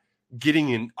by getting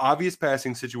in obvious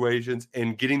passing situations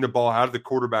and getting the ball out of the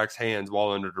quarterback's hands while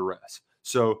under duress.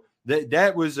 So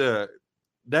that's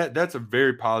a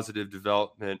very positive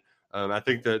development. I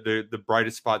think the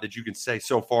brightest spot that you can say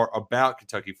so far about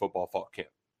Kentucky football fall camp.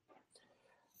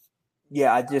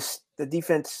 Yeah, the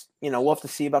defense, we'll have to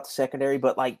see about the secondary,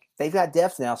 but like they've got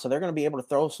depth now, so they're going to be able to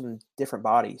throw some different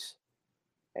bodies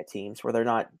at teams where they're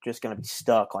not just going to be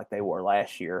stuck like they were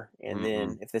last year. And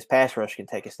then if this pass rush can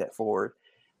take a step forward,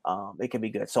 it can be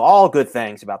good. So all good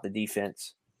things about the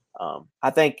defense. I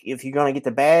think if you're going to get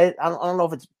the bad, I don't know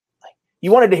if it's like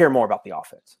you wanted to hear more about the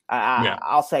offense.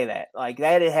 I'll say that. Like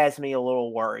that, it has me a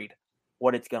little worried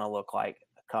what it's going to look like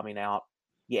coming out.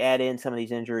 You add in some of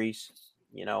these injuries.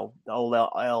 The old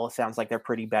L sounds like they're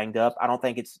pretty banged up. I don't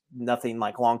think it's nothing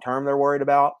like long-term they're worried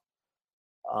about.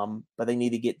 But they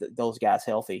need to get those guys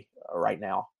healthy right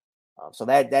now. So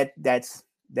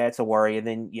that's a worry. And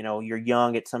then, you're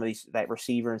young at some of that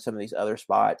receiver and some of these other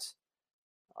spots.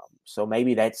 So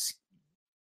maybe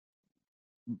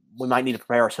we might need to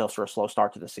prepare ourselves for a slow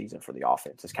start to the season for the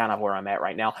offense. It's kind of where I'm at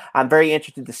right now. I'm very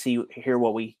interested to hear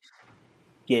what we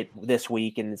get this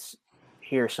week and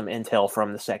hear some intel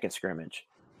from the second scrimmage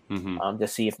to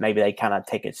see if maybe they kind of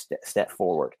take a step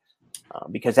forward.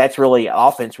 Because that's really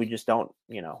offense. We just don't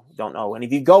know. And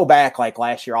if you go back, like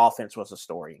last year, offense was a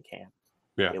story in camp.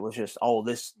 Yeah. It was just,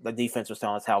 the defense was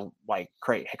telling us how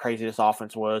crazy this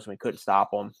offense was and we couldn't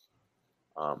stop them.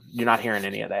 You're not hearing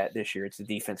any of that this year. It's the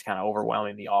defense kind of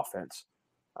overwhelming the offense.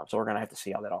 So we're going to have to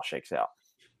see how that all shakes out.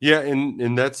 Yeah.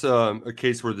 And that's a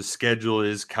case where the schedule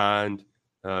is kind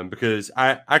because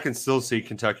I can still see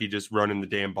Kentucky just running the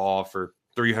damn ball for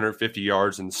 350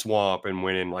 yards in the swamp and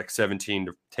winning like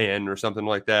 17-10 or something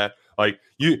like that. Like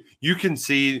you can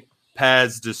see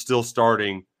Pads just still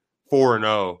starting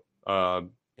 4-0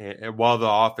 and while the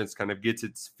offense kind of gets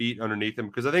its feet underneath them,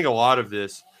 because I think a lot of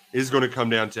this is going to come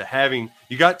down to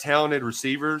you got talented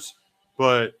receivers,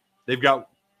 but they don't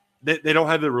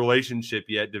have the relationship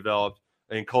yet developed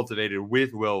and cultivated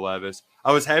with Will Levis.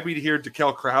 I was happy to hear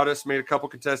DeKel Crowdus made a couple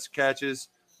contested catches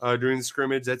during the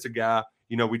scrimmage. That's a guy,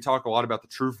 we talk a lot about the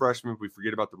true freshman. We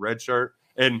forget about the red shirt.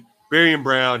 And Barry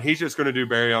Brown, he's just going to do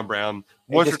Barry on Brown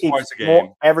once or twice a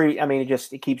game.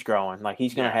 It keeps growing. Like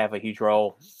he's going to have a huge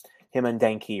role. Him and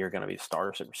Dane Key are going to be the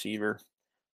starters at receiver.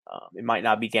 It might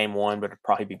not be game 1, but it'll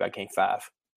probably be by game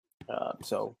 5.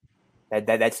 So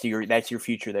that's your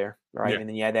future there, right? Yeah. And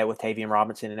then you add that with Tavian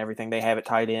Robinson and everything they have at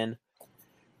tight end.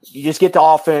 You just get the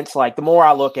offense. Like the more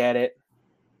I look at it,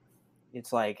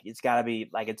 it's like it's got to be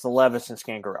like it's the Levis and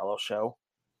Scangarello show.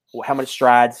 How many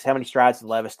strides did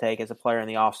Levis take as a player in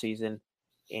the offseason?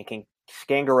 And can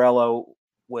Scangarello,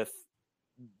 with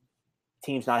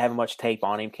teams not having much tape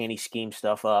on him, can he scheme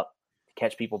stuff up to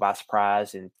catch people by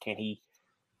surprise? And can he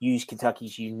use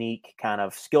Kentucky's unique kind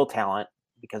of skill talent,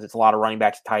 because it's a lot of running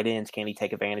backs and tight ends? Can he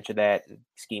take advantage of that and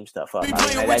scheme stuff up?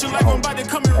 That's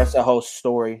the whole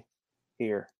story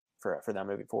here for them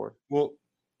moving forward. Well,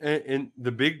 and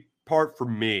the big part for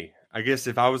me, I guess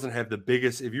if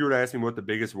you were to ask me what the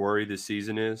biggest worry this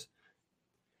season is,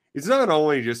 it's not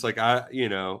only just like I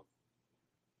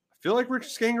feel like Rich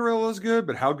Scangarello is good,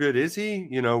 but how good is he?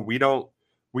 We don't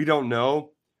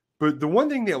know. But the one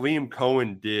thing that Liam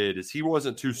Cohen did is he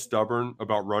wasn't too stubborn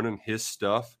about running his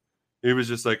stuff. It was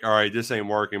just like, all right, this ain't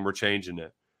working, we're changing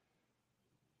it.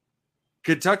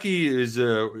 Kentucky is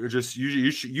just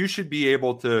you should be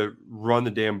able to run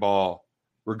the damn ball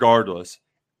regardless.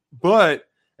 But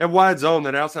at wide zone,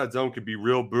 that outside zone could be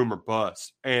real boom or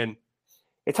bust. And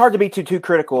it's hard to be too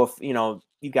critical if,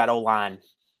 you've got O-line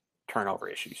turnover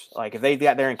issues. Like if they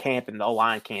got there in camp and the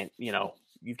O-line can't,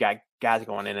 you've got guys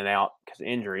going in and out because of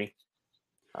injury.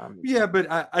 Yeah, but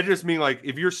I just mean like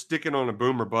if you're sticking on a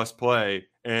boom or bust play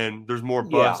and there's more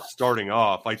bust starting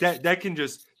off, like that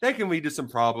can lead to some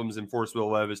problems and force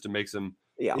Will Levis to make some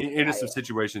into some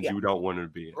situations you don't want to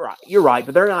be in. Right, you're right,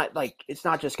 but they're not like it's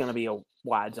not just going to be a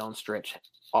wide zone stretch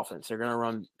offense. They're going to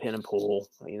run pin and pull.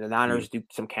 The Niners do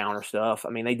some counter stuff.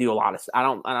 They do a lot of. I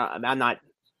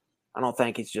don't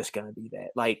think it's just going to be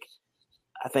that. Like,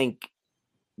 I think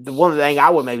the one thing I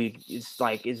would maybe is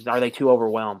are they too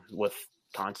overwhelmed with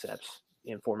concepts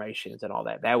and formations and all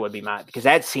that? That would be because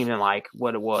that seemed like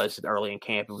what it was early in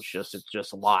camp. It's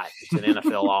just a lot. It's an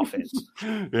NFL offense.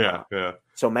 Yeah.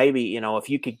 So maybe, if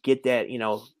you could get that,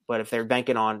 but if they're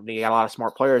banking on, they got a lot of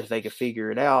smart players, they could figure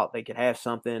it out. They could have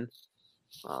something,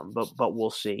 but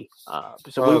we'll see.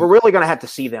 So we were really going to have to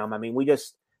see them. We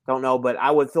just don't know, but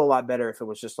I would feel a lot better if it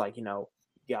was just like,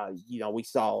 we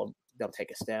saw them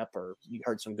take a step, or you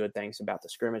heard some good things about the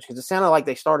scrimmage, because it sounded like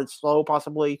they started slow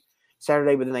possibly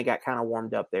Saturday, but then they got kind of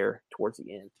warmed up there towards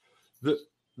the end. The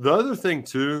other thing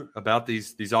too about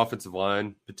these offensive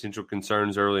line potential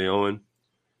concerns early on,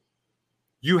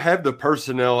 you have the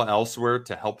personnel elsewhere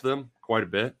to help them quite a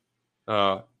bit,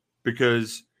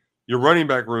 because your running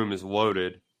back room is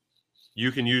loaded.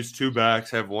 You can use 2 backs,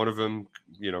 have one of them,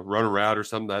 run a route or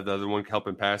something, the other one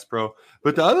helping pass pro.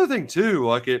 But the other thing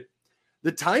too,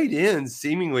 the tight ends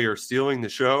seemingly are stealing the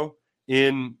show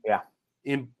in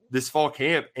this fall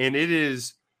camp, and it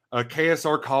is a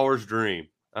KSR caller's dream.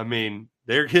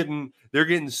 They're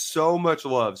getting so much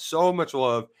love,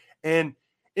 and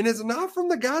it's not from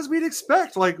the guys we'd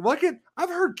expect. I've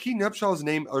heard Keaton Upshaw's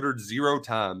name uttered 0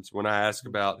 times when I ask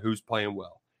about who's playing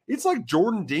well. It's like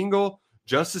Jordan Dingle,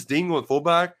 Justice Dingle at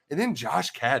fullback, and then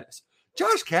Josh Caddis.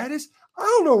 Josh Caddis, I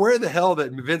don't know where the hell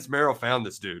that Vince Merrill found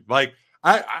this dude. I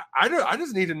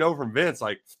just need to know from Vince,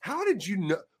 how did you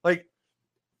know?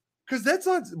 Because that's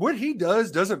not what he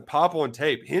doesn't pop on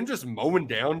tape. Him just mowing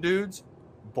down dudes,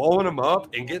 blowing them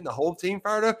up, and getting the whole team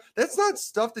fired up. That's not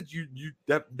stuff that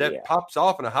that pops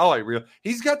off in a highlight reel.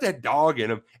 He's got that dog in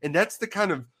him, and that's the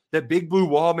kind of that big blue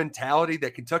wall mentality,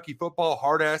 that Kentucky football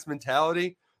hard ass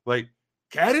mentality.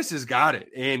 Caddis has got it,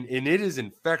 and it is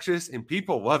infectious, and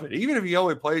people love it. Even if he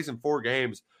only plays in 4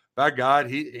 games, by God,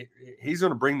 he's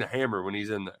going to bring the hammer when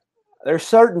he's in there. There's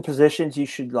certain positions you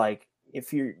should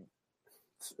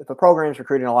if a program's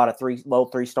recruiting a lot of low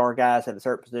 3-star guys at a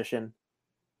certain position,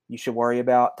 you should worry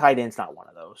about. Tight end's not one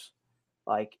of those.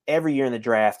 Every year in the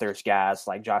draft, there's guys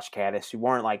like Josh Caddis who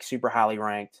weren't super highly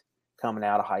ranked coming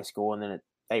out of high school, and then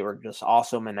they were just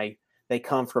awesome, and they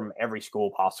come from every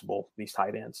school possible, these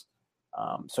tight ends.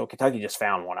 So Kentucky just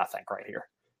found one, I think, right here.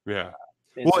 Yeah.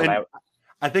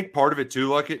 I think part of it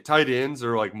too, tight ends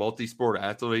are multi-sport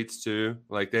athletes too,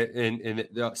 that,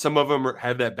 and some of them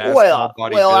have that basketball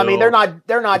body. Well,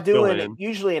 they're not doing it.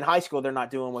 Usually in high school, they're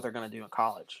not doing what they're going to do in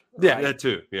college. Right? Yeah, that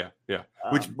too. Yeah.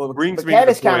 Which brings me.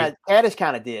 Caddis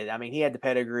kind of did. He had the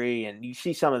pedigree, and you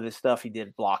see some of the stuff he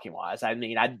did blocking wise.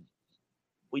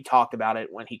 We talked about it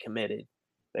when he committed.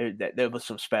 There was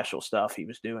some special stuff he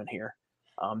was doing here.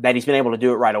 That he's been able to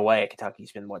do it right away at Kentucky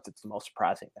has been what's the most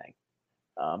surprising thing.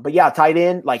 But yeah, tight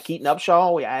end like Keaton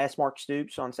Upshaw. I asked Mark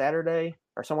Stoops on Saturday,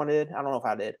 or someone did. I don't know if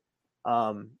I did.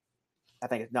 I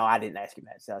think no, I didn't ask him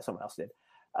that. Someone else did.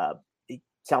 He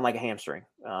sounded like a hamstring.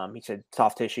 He said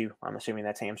soft tissue. I'm assuming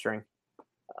that's hamstring.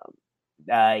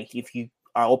 If you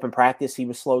are open practice, he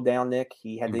was slowed down. Nick,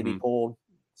 he had to be pulled,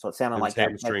 so it sounded like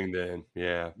hamstring. Then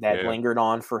that lingered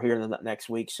on for here in the next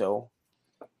week. So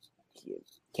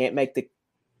can't make the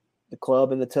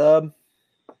club in the tub.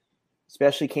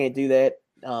 Especially can't do that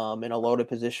in a loaded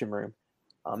position room.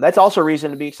 That's also a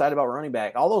reason to be excited about running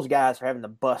back. All those guys are having to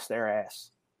bust their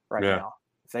ass right now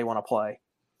if they want to play.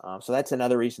 So that's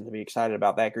another reason to be excited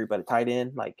about that group. But a tight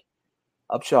end like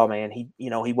Upshaw, man, he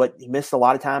missed a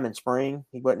lot of time in spring.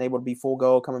 He wasn't able to be full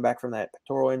go coming back from that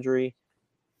pectoral injury.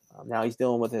 Now he's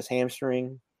dealing with his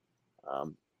hamstring.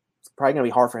 It's probably going to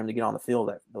be hard for him to get on the field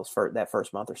that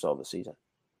first month or so of the season.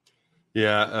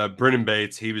 Yeah, Brennan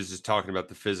Bates, he was just talking about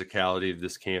the physicality of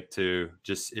this camp too,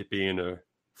 just it being a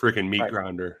freaking meat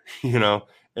grinder,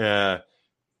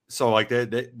 so like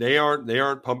they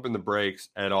aren't pumping the brakes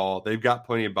at all. They've got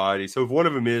plenty of body. So if one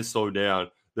of them is slowed down,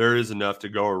 there is enough to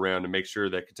go around to make sure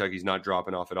that Kentucky's not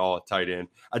dropping off at all at tight end.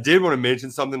 I did want to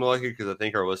mention something like it because I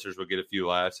think our listeners will get a few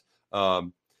laughs.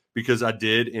 Because I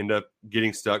did end up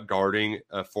getting stuck guarding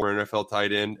a former NFL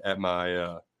tight end at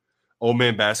my old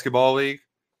man basketball league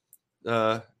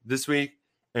this week.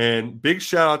 And big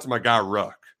shout out to my guy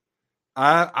Ruck.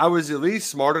 I was at least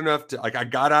smart enough to I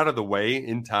got out of the way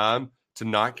in time to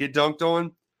not get dunked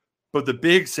on. But the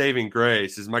big saving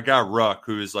grace is my guy Ruck,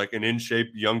 who is like an in shape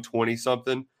young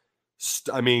 20-something.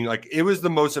 It was the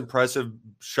most impressive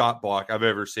shot block I've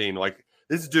ever seen. Like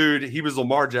this dude, he was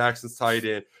Lamar Jackson's tight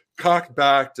end, cocked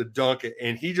back to dunk it,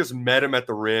 and he just met him at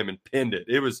the rim and pinned it.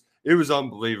 It was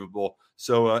unbelievable.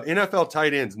 So NFL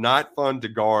tight ends, not fun to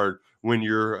guard when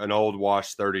you're an old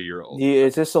washed 30-year-old.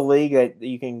 Is this a league that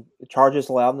you can charges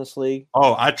allowed in this league?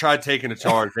 Oh, I tried taking a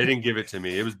charge. They didn't give it to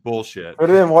me. It was bullshit. It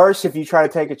would have been worse if you try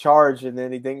to take a charge and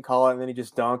then he didn't call it and then he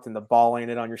just dunked and the ball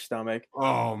landed on your stomach.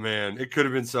 Oh man, it could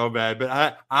have been so bad.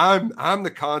 But I'm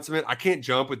the consummate. I can't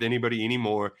jump with anybody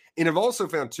anymore. And I've also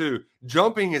found too,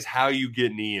 jumping is how you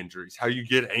get knee injuries, how you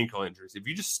get ankle injuries. If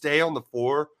you just stay on the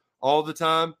floor all the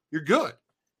time, you're good.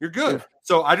 You're good.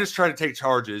 So I just try to take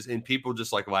charges and people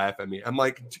just like laugh at me. I'm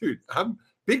like, dude,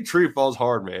 big tree falls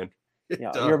hard, man.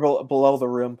 You're below the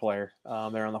rim player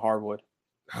there on the hardwood.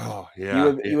 Oh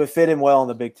yeah. You would fit in well in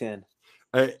the Big Ten.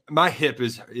 My hip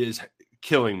is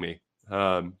killing me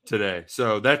today.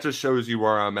 So that just shows you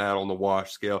where I'm at on the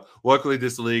wash scale. Luckily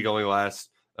this league only lasts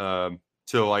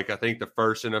till I think the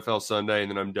first NFL Sunday and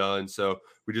then I'm done. So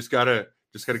we just gotta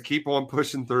keep on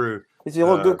pushing through. It's a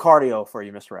little good cardio for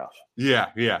you, Mr. Roush.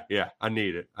 Yeah. I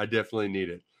need it. I definitely need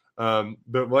it.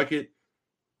 But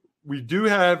we do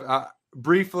have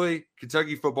briefly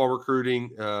Kentucky football recruiting.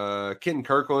 Kenton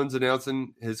Kirkland's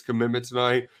announcing his commitment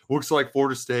tonight. Looks like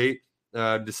Florida State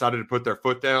decided to put their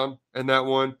foot down in that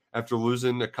one after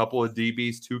losing a couple of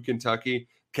DBs to Kentucky.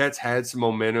 Cats had some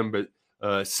momentum,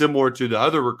 but similar to the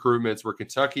other recruitments where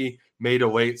Kentucky made a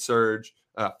late surge,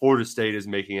 Florida State is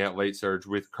making that late surge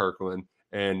with Kirkland.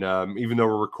 And even though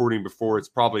we're recording before, it's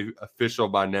probably official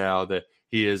by now that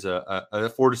he is a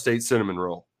Florida State cinnamon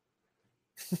roll.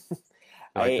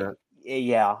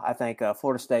 Yeah, I think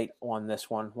Florida State won this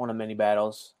one of many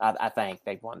battles. I think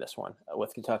they've won this one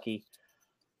with Kentucky.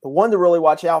 The one to really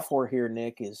watch out for here,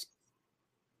 Nick, is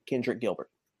Kendrick Gilbert.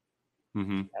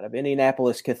 Out of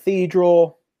Indianapolis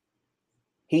Cathedral.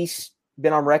 He's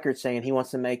been on record saying he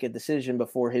wants to make a decision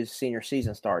before his senior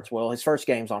season starts. Well, his first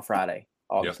game's on Friday,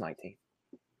 August 19th.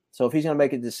 So if he's going to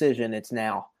make a decision, it's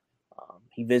now.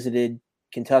 He visited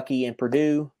Kentucky and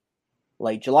Purdue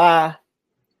late July.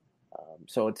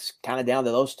 So it's kind of down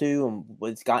to those two,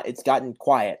 and it's gotten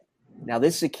quiet. Now,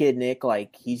 this is a kid, Nick,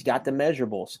 he's got the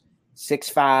measurables.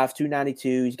 6'5",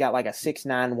 292. He's got a 6'9"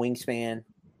 wingspan.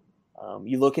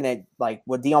 You're looking at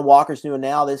what Deion Walker's doing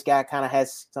now. This guy kind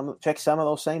of checks some of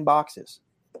those same boxes.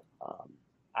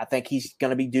 I think he's going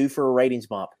to be due for a ratings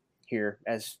bump here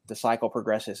as the cycle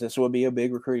progresses. This would be a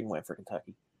big recruiting win for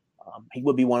Kentucky. He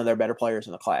would be one of their better players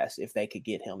in the class if they could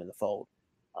get him in the fold.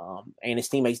 And his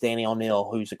teammate's Danny O'Neal,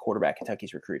 who's a quarterback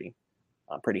Kentucky's recruiting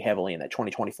pretty heavily in that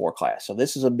 2024 class. So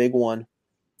this is a big one.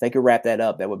 If they could wrap that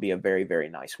up, that would be a very, very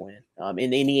nice win.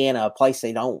 In Indiana, a place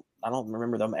I don't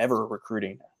remember them ever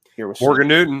recruiting. Here was Morgan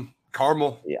Newton,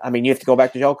 Carmel. Yeah, you have to go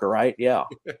back to Joker, right? Yeah.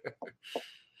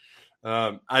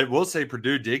 I will say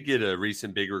Purdue did get a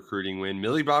recent big recruiting win.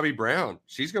 Millie Bobby Brown,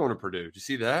 she's going to Purdue. Did you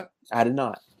see that? I did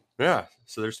not. Yeah,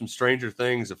 so there's some stranger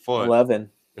things afoot. 11.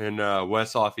 In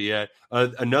West Lafayette.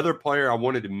 Another player I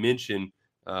wanted to mention,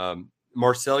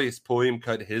 Marcellus Pulliam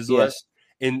cut his list.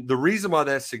 And the reason why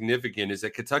that's significant is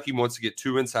that Kentucky wants to get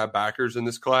 2 inside backers in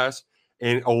this class.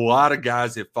 And a lot of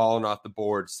guys have fallen off the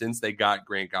board since they got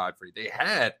Grant Godfrey. They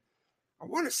had, I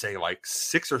want to say, like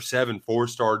 6 or 7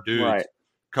 4-star dudes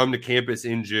come to campus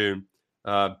in June.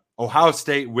 Ohio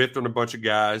State whiffed on a bunch of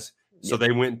guys. So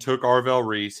they went and took Arvell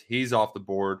Reese. He's off the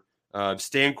board.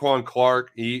 Stanquan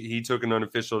Clark, he took an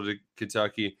unofficial to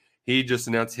Kentucky. He just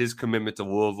announced his commitment to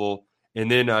Louisville. And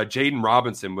then Jaden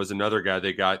Robinson was another guy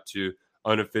they got to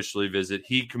unofficially visit.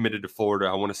 He committed to Florida,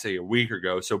 I want to say, a week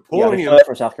ago. So pulling him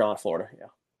from South Carolina, Florida. Yeah.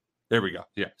 There we go.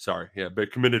 Yeah, sorry. Yeah,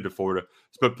 but committed to Florida.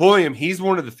 But pulling him, he's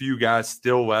one of the few guys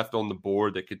still left on the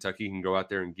board that Kentucky can go out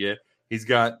there and get. He's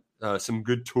got some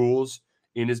good tools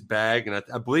in his bag, and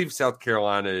I believe South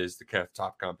Carolina is the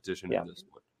top competition in this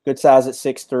one. Good size at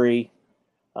 6'3".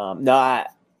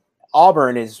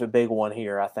 Auburn is a big one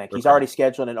here, I think. He's already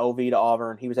scheduled an OV to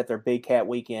Auburn. He was at their Big Cat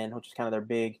weekend, which is kind of their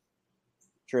big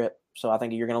trip. So I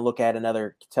think you're going to look at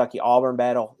another Kentucky-Auburn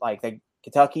battle.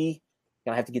 Kentucky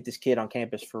going to have to get this kid on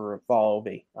campus for fall OV.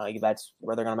 That's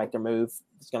where they're going to make their move.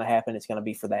 It's going to happen. It's going to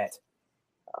be for that.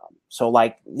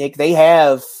 Nick, they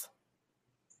have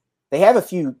a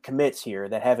few commits here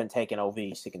that haven't taken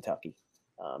OVs to Kentucky.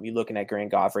 You're looking at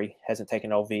Grant Godfrey, hasn't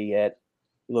taken OV yet.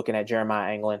 You're looking at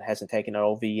Jeremiah England, hasn't taken an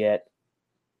OV yet.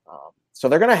 So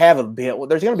they're going to have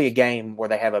there's going to be a game where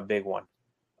they have a big one.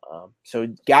 So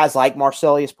guys like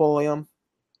Marcellus Pulliam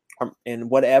and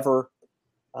whatever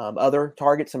other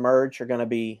targets emerge are going to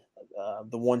be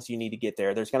the ones you need to get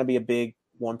there. There's going to be a big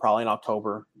one probably in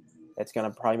October. That's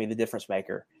going to probably be the difference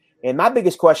maker. And my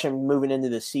biggest question moving into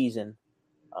the season,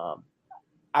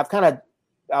 I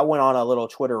went on a little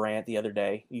Twitter rant the other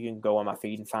day. You can go on my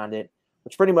feed and find it,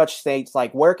 which pretty much states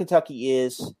where Kentucky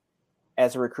is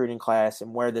as a recruiting class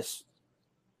and where this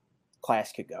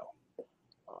class could go.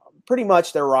 Pretty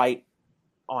much they're right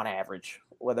on average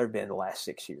where they've been the last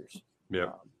 6 years. Yeah.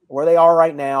 Where they are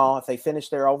right now, if they finish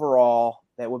their overall,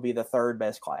 that would be the third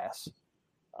best class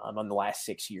in the last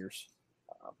 6 years,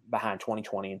 behind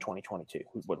 2020 and 2022,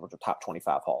 which were the top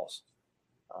 25 hauls.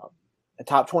 The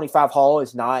top 25 haul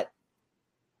is not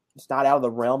out of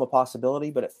the realm of possibility,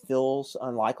 but it feels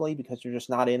unlikely because you're just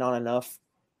not in on enough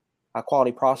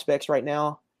high-quality prospects right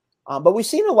now. But we've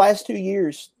seen the last 2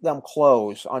 years them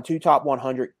close on 2 top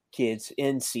 100 kids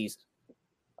in season.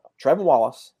 Trevin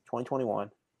Wallace,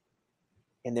 2021,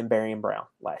 and then Barry and Brown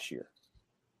last year.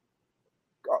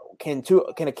 Can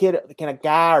a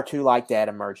guy or two like that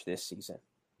emerge this season?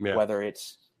 Yeah. Whether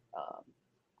it's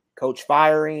coach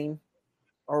firing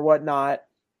or whatnot,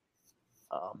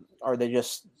 or they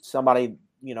just somebody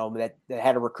that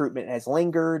had a recruitment has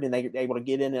lingered and they're able to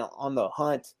get in on the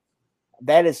hunt.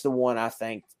 That is the one I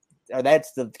think, or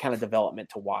that's the kind of development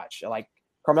to watch. Like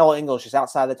Carmelo English is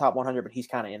outside the top 100, but he's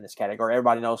kind of in this category.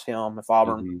 Everybody knows him. If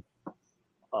Auburn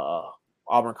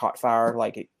caught fire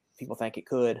people think it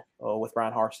could with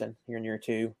Brian Harston here in year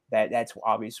 2, that's an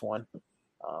obvious one.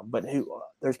 But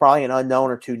there's probably an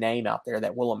unknown or two name out there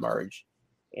that will emerge,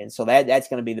 and so that's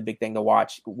going to be the big thing to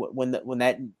watch when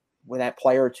that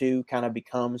player or two kind of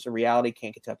becomes a reality.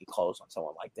 Can Kentucky close on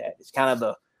someone like that? It's kind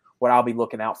of what I'll be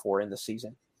looking out for in the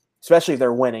season, especially if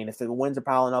they're winning. If the wins are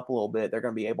piling up a little bit, they're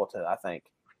going to be able to, I think,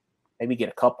 maybe get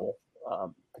a couple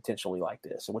potentially like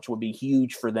this, which would be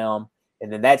huge for them.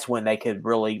 And then that's when they could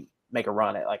really make a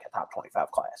run at a top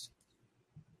 25 class.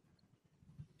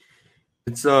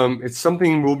 It's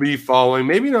something we'll be following,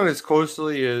 maybe not as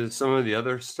closely as some of the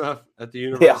other stuff at the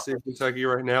University of Kentucky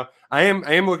right now. I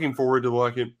am looking forward to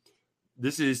looking.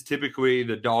 This is typically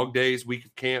the dog days week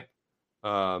of camp.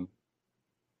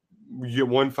 You get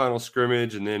one final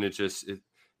scrimmage, and then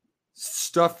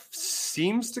stuff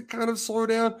seems to kind of slow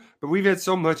down. But we've had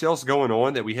so much else going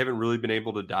on that we haven't really been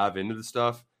able to dive into the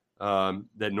stuff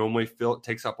that normally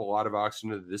takes up a lot of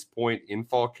oxygen at this point in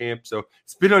fall camp. So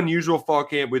it's been unusual fall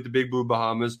camp with the Big Blue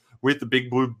Bahamas, with the Big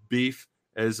Blue Beef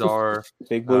as our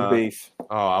Big Blue Beef.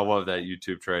 Oh, I love that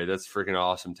YouTube trade. That's a freaking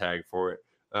awesome tag for it.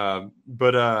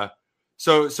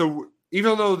 So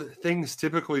even though things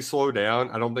typically slow down,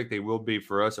 I don't think they will be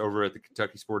for us over at the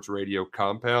Kentucky Sports Radio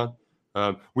compound.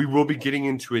 We will be getting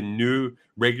into a new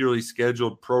regularly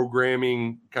scheduled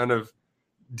programming kind of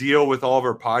deal with all of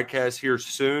our podcasts here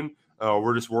soon.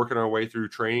 We're just working our way through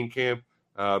training camp.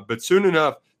 But soon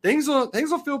enough, things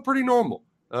will feel pretty normal.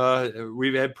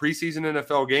 We've had preseason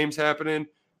NFL games happening.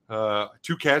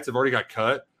 2 cats have already got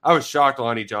cut. I was shocked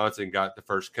Lonnie Johnson got the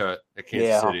first cut at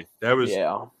Kansas City. That was,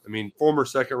 former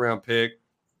second-round pick.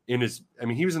 He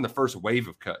was in the first wave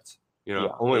of cuts.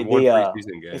 Only one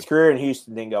preseason game. His career in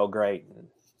Houston didn't go great.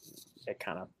 It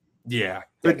kind of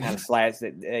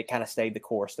it kind of stayed the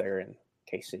course there in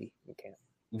KC.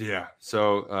 Yeah.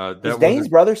 So is Dane's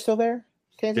brother still there?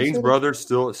 Kansas Dane's City? brother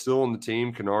still on the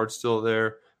team. Kennard's still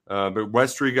there. But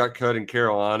Westry got cut in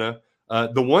Carolina.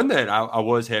 The one that I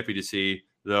was happy to see,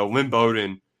 though, Lynn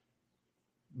Bowden,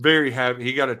 very happy.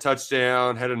 He got a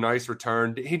touchdown, had a nice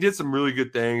return. He did some really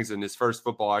good things in his first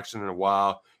football action in a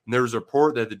while. And there was a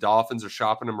report that the Dolphins are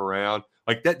shopping him around.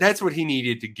 Like that's what he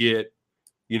needed to get.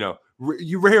 You know,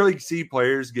 you rarely see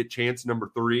players get chance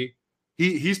number 3.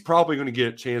 He's probably going to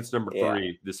get chance number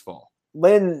 3 this fall.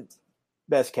 Lynn,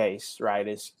 best case, right,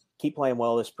 is keep playing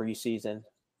well this preseason.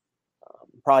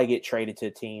 Probably get traded to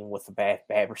a team with a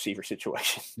bad receiver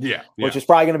situation. Yeah. Which is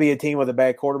probably going to be a team with a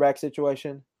bad quarterback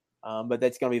situation. But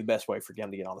that's going to be the best way for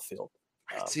him to get on the field.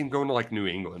 I could see him going to like New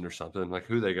England or something, like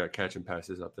who they got catching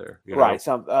passes up there. Right.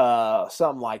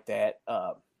 Something like that.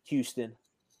 Houston.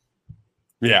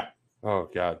 Yeah. Oh,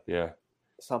 God. Yeah.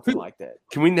 Something like that.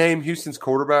 Can we name Houston's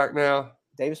quarterback now?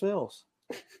 Davis Mills.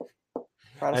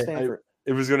 Right to Stanford.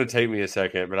 It was going to take me a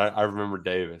second, but I remember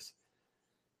Davis.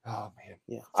 Oh, man.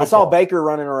 Yeah. Football. I saw Baker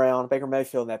running around, Baker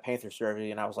Mayfield in that Panthers jersey,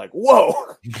 and I was like, whoa.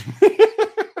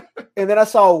 And then I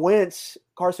saw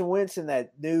Carson Wentz in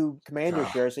that new Commanders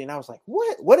jersey, and I was like,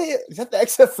 what is that, the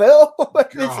XFL?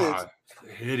 What this is?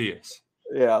 Hideous.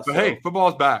 Yeah. But hey,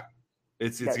 football's back.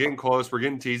 It's getting close. We're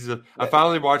getting teases. I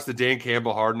finally watched the Dan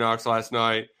Campbell Hard Knocks last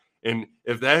night, and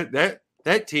if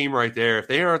that team right there, if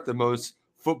they aren't the most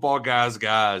football guys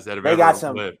that have ever got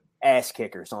some lived. Ass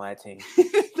kickers on that team.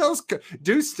 Those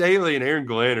Deuce Staley and Aaron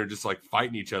Glenn are just like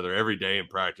fighting each other every day in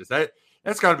practice.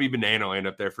 That's got to be banana land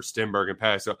up there for Stenberg and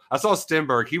Pass. So I saw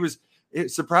Stenberg. He was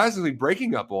surprisingly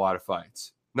breaking up a lot of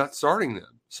fights, not starting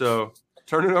them. So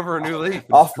turning over a new leaf.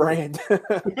 Off brand.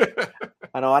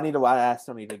 I know. I ask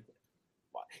somebody to.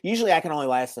 Usually I can only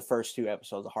last the first 2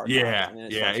 episodes of Hard Knocks.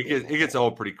 Yeah. It gets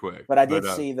old pretty quick. But I did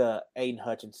see the Aiden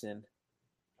Hutchinson,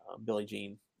 Billie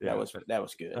Jean. Yeah, that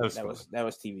was good. That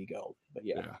was TV gold. But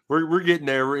yeah. We're getting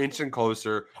there. We're inching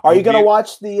closer. Are you going to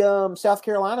watch the South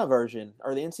Carolina version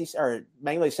or the NC or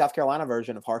mainly South Carolina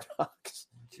version of Hard Knocks?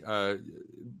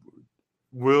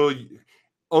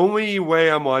 Only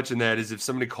way I'm watching that is if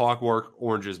somebody clockwork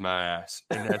oranges my ass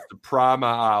and has to pry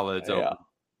my eyelids open.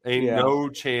 Ain't no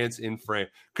chance in frame.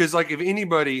 Because like if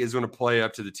anybody is going to play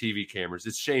up to the TV cameras,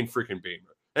 it's Shane freaking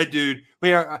Beamer. That dude.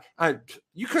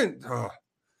 You couldn't. Oh.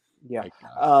 Yeah.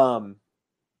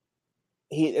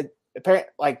 He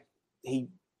apparently he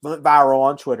went viral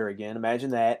on Twitter again. Imagine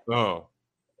that. Oh.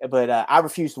 But I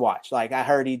refused to watch. Like I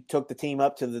heard he took the team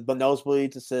up to the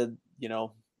nosebleeds and said,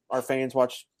 our fans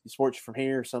watch sports from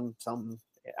here. Something.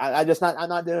 I'm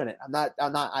not doing it.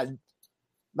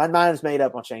 My mind is made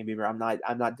up on Shane Beamer. I'm not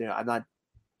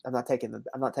taking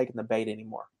the bait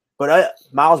anymore. But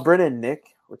Miles Brennan, Nick,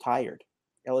 retired.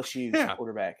 LSU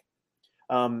quarterback.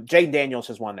 Jaden Daniels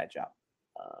has won that job.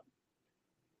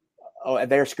 At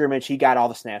their scrimmage, he got all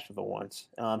the snaps for the ones.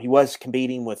 He was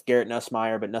competing with Garrett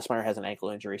Nussmeier, but Nussmeier has an ankle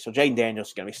injury. So Jaden Daniels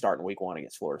is going to be starting week 1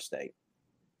 against Florida State.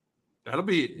 That'll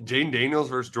be Jaden Daniels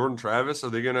versus Jordan Travis. Are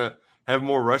they going to have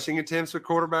more rushing attempts with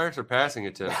quarterbacks or passing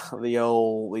attempts? the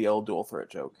old dual threat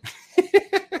joke.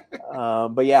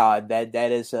 But yeah,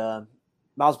 that is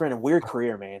Miles Brennan. Weird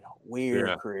career, man.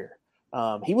 Weird career.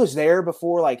 He was there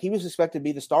before, like he was expected to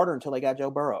be the starter until they got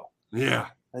Joe Burrow. Yeah.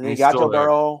 And then he got Joe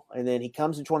Burrow, and then he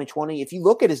comes in 2020. If you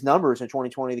look at his numbers in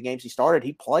 2020, the games he started,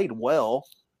 he played well,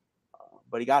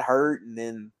 but he got hurt, and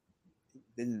then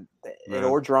the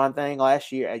Orgeron thing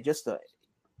last year, just a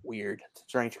weird,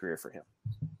 strange career for him.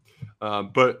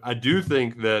 But I do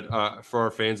think that for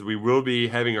our fans, we will be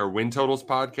having our win totals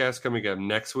podcast coming up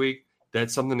next week.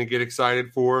 That's something to get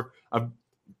excited for.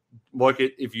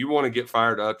 If you want to get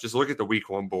fired up, just look at the week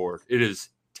 1 board. It is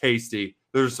tasty.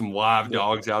 There's some live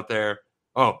dogs out there.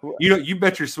 Oh, you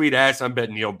bet your sweet ass I'm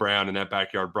betting Neil Brown in that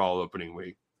backyard brawl opening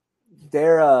week.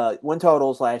 Their win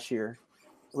totals last year,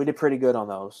 we did pretty good on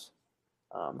those.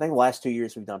 I think the last 2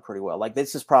 years we've done pretty well. Like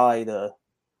this is probably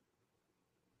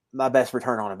my best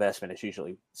return on investment is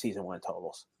usually season 1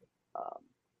 totals.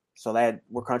 So that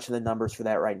we're crunching the numbers for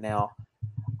that right now.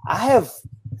 I have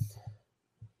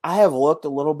looked a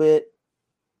little bit,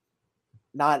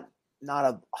 not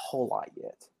a whole lot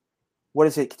yet. What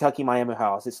is it? Kentucky, Miami,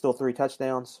 Ohio. Is it still 3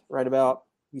 touchdowns? Right about?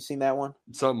 You seen that one?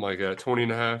 Something like that.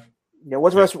 20.5. Yeah.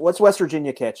 What's West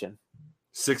Virginia catching?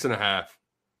 6.5.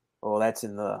 Oh, that's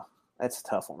a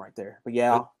tough one right there. But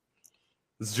yeah,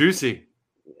 it's juicy.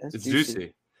 It's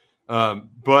juicy.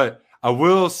 But I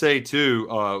will say too,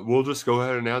 we'll just go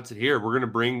ahead and announce it here. We're going to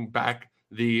bring back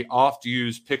the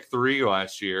oft-used pick 3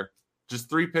 last year. Just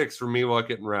 3 picks for me,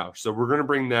 Luckett, and Roush. So we're going to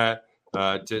bring that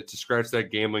to scratch that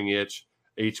gambling itch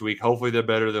each week. Hopefully they're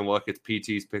better than Luckett's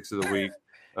PT's picks of the week.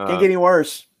 Can't get any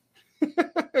worse.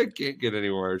 It can't get any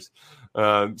worse.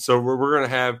 So we're going to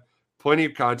have plenty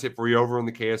of content for you over on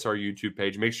the KSR YouTube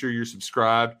page. Make sure you're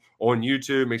subscribed on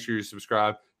YouTube. Make sure you're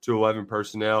subscribed to 11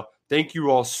 Personnel. Thank you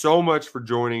all so much for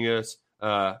joining us.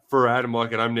 For Adam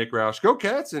Luck, and I'm Nick Roush. Go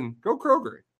Cats and go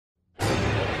Kroger.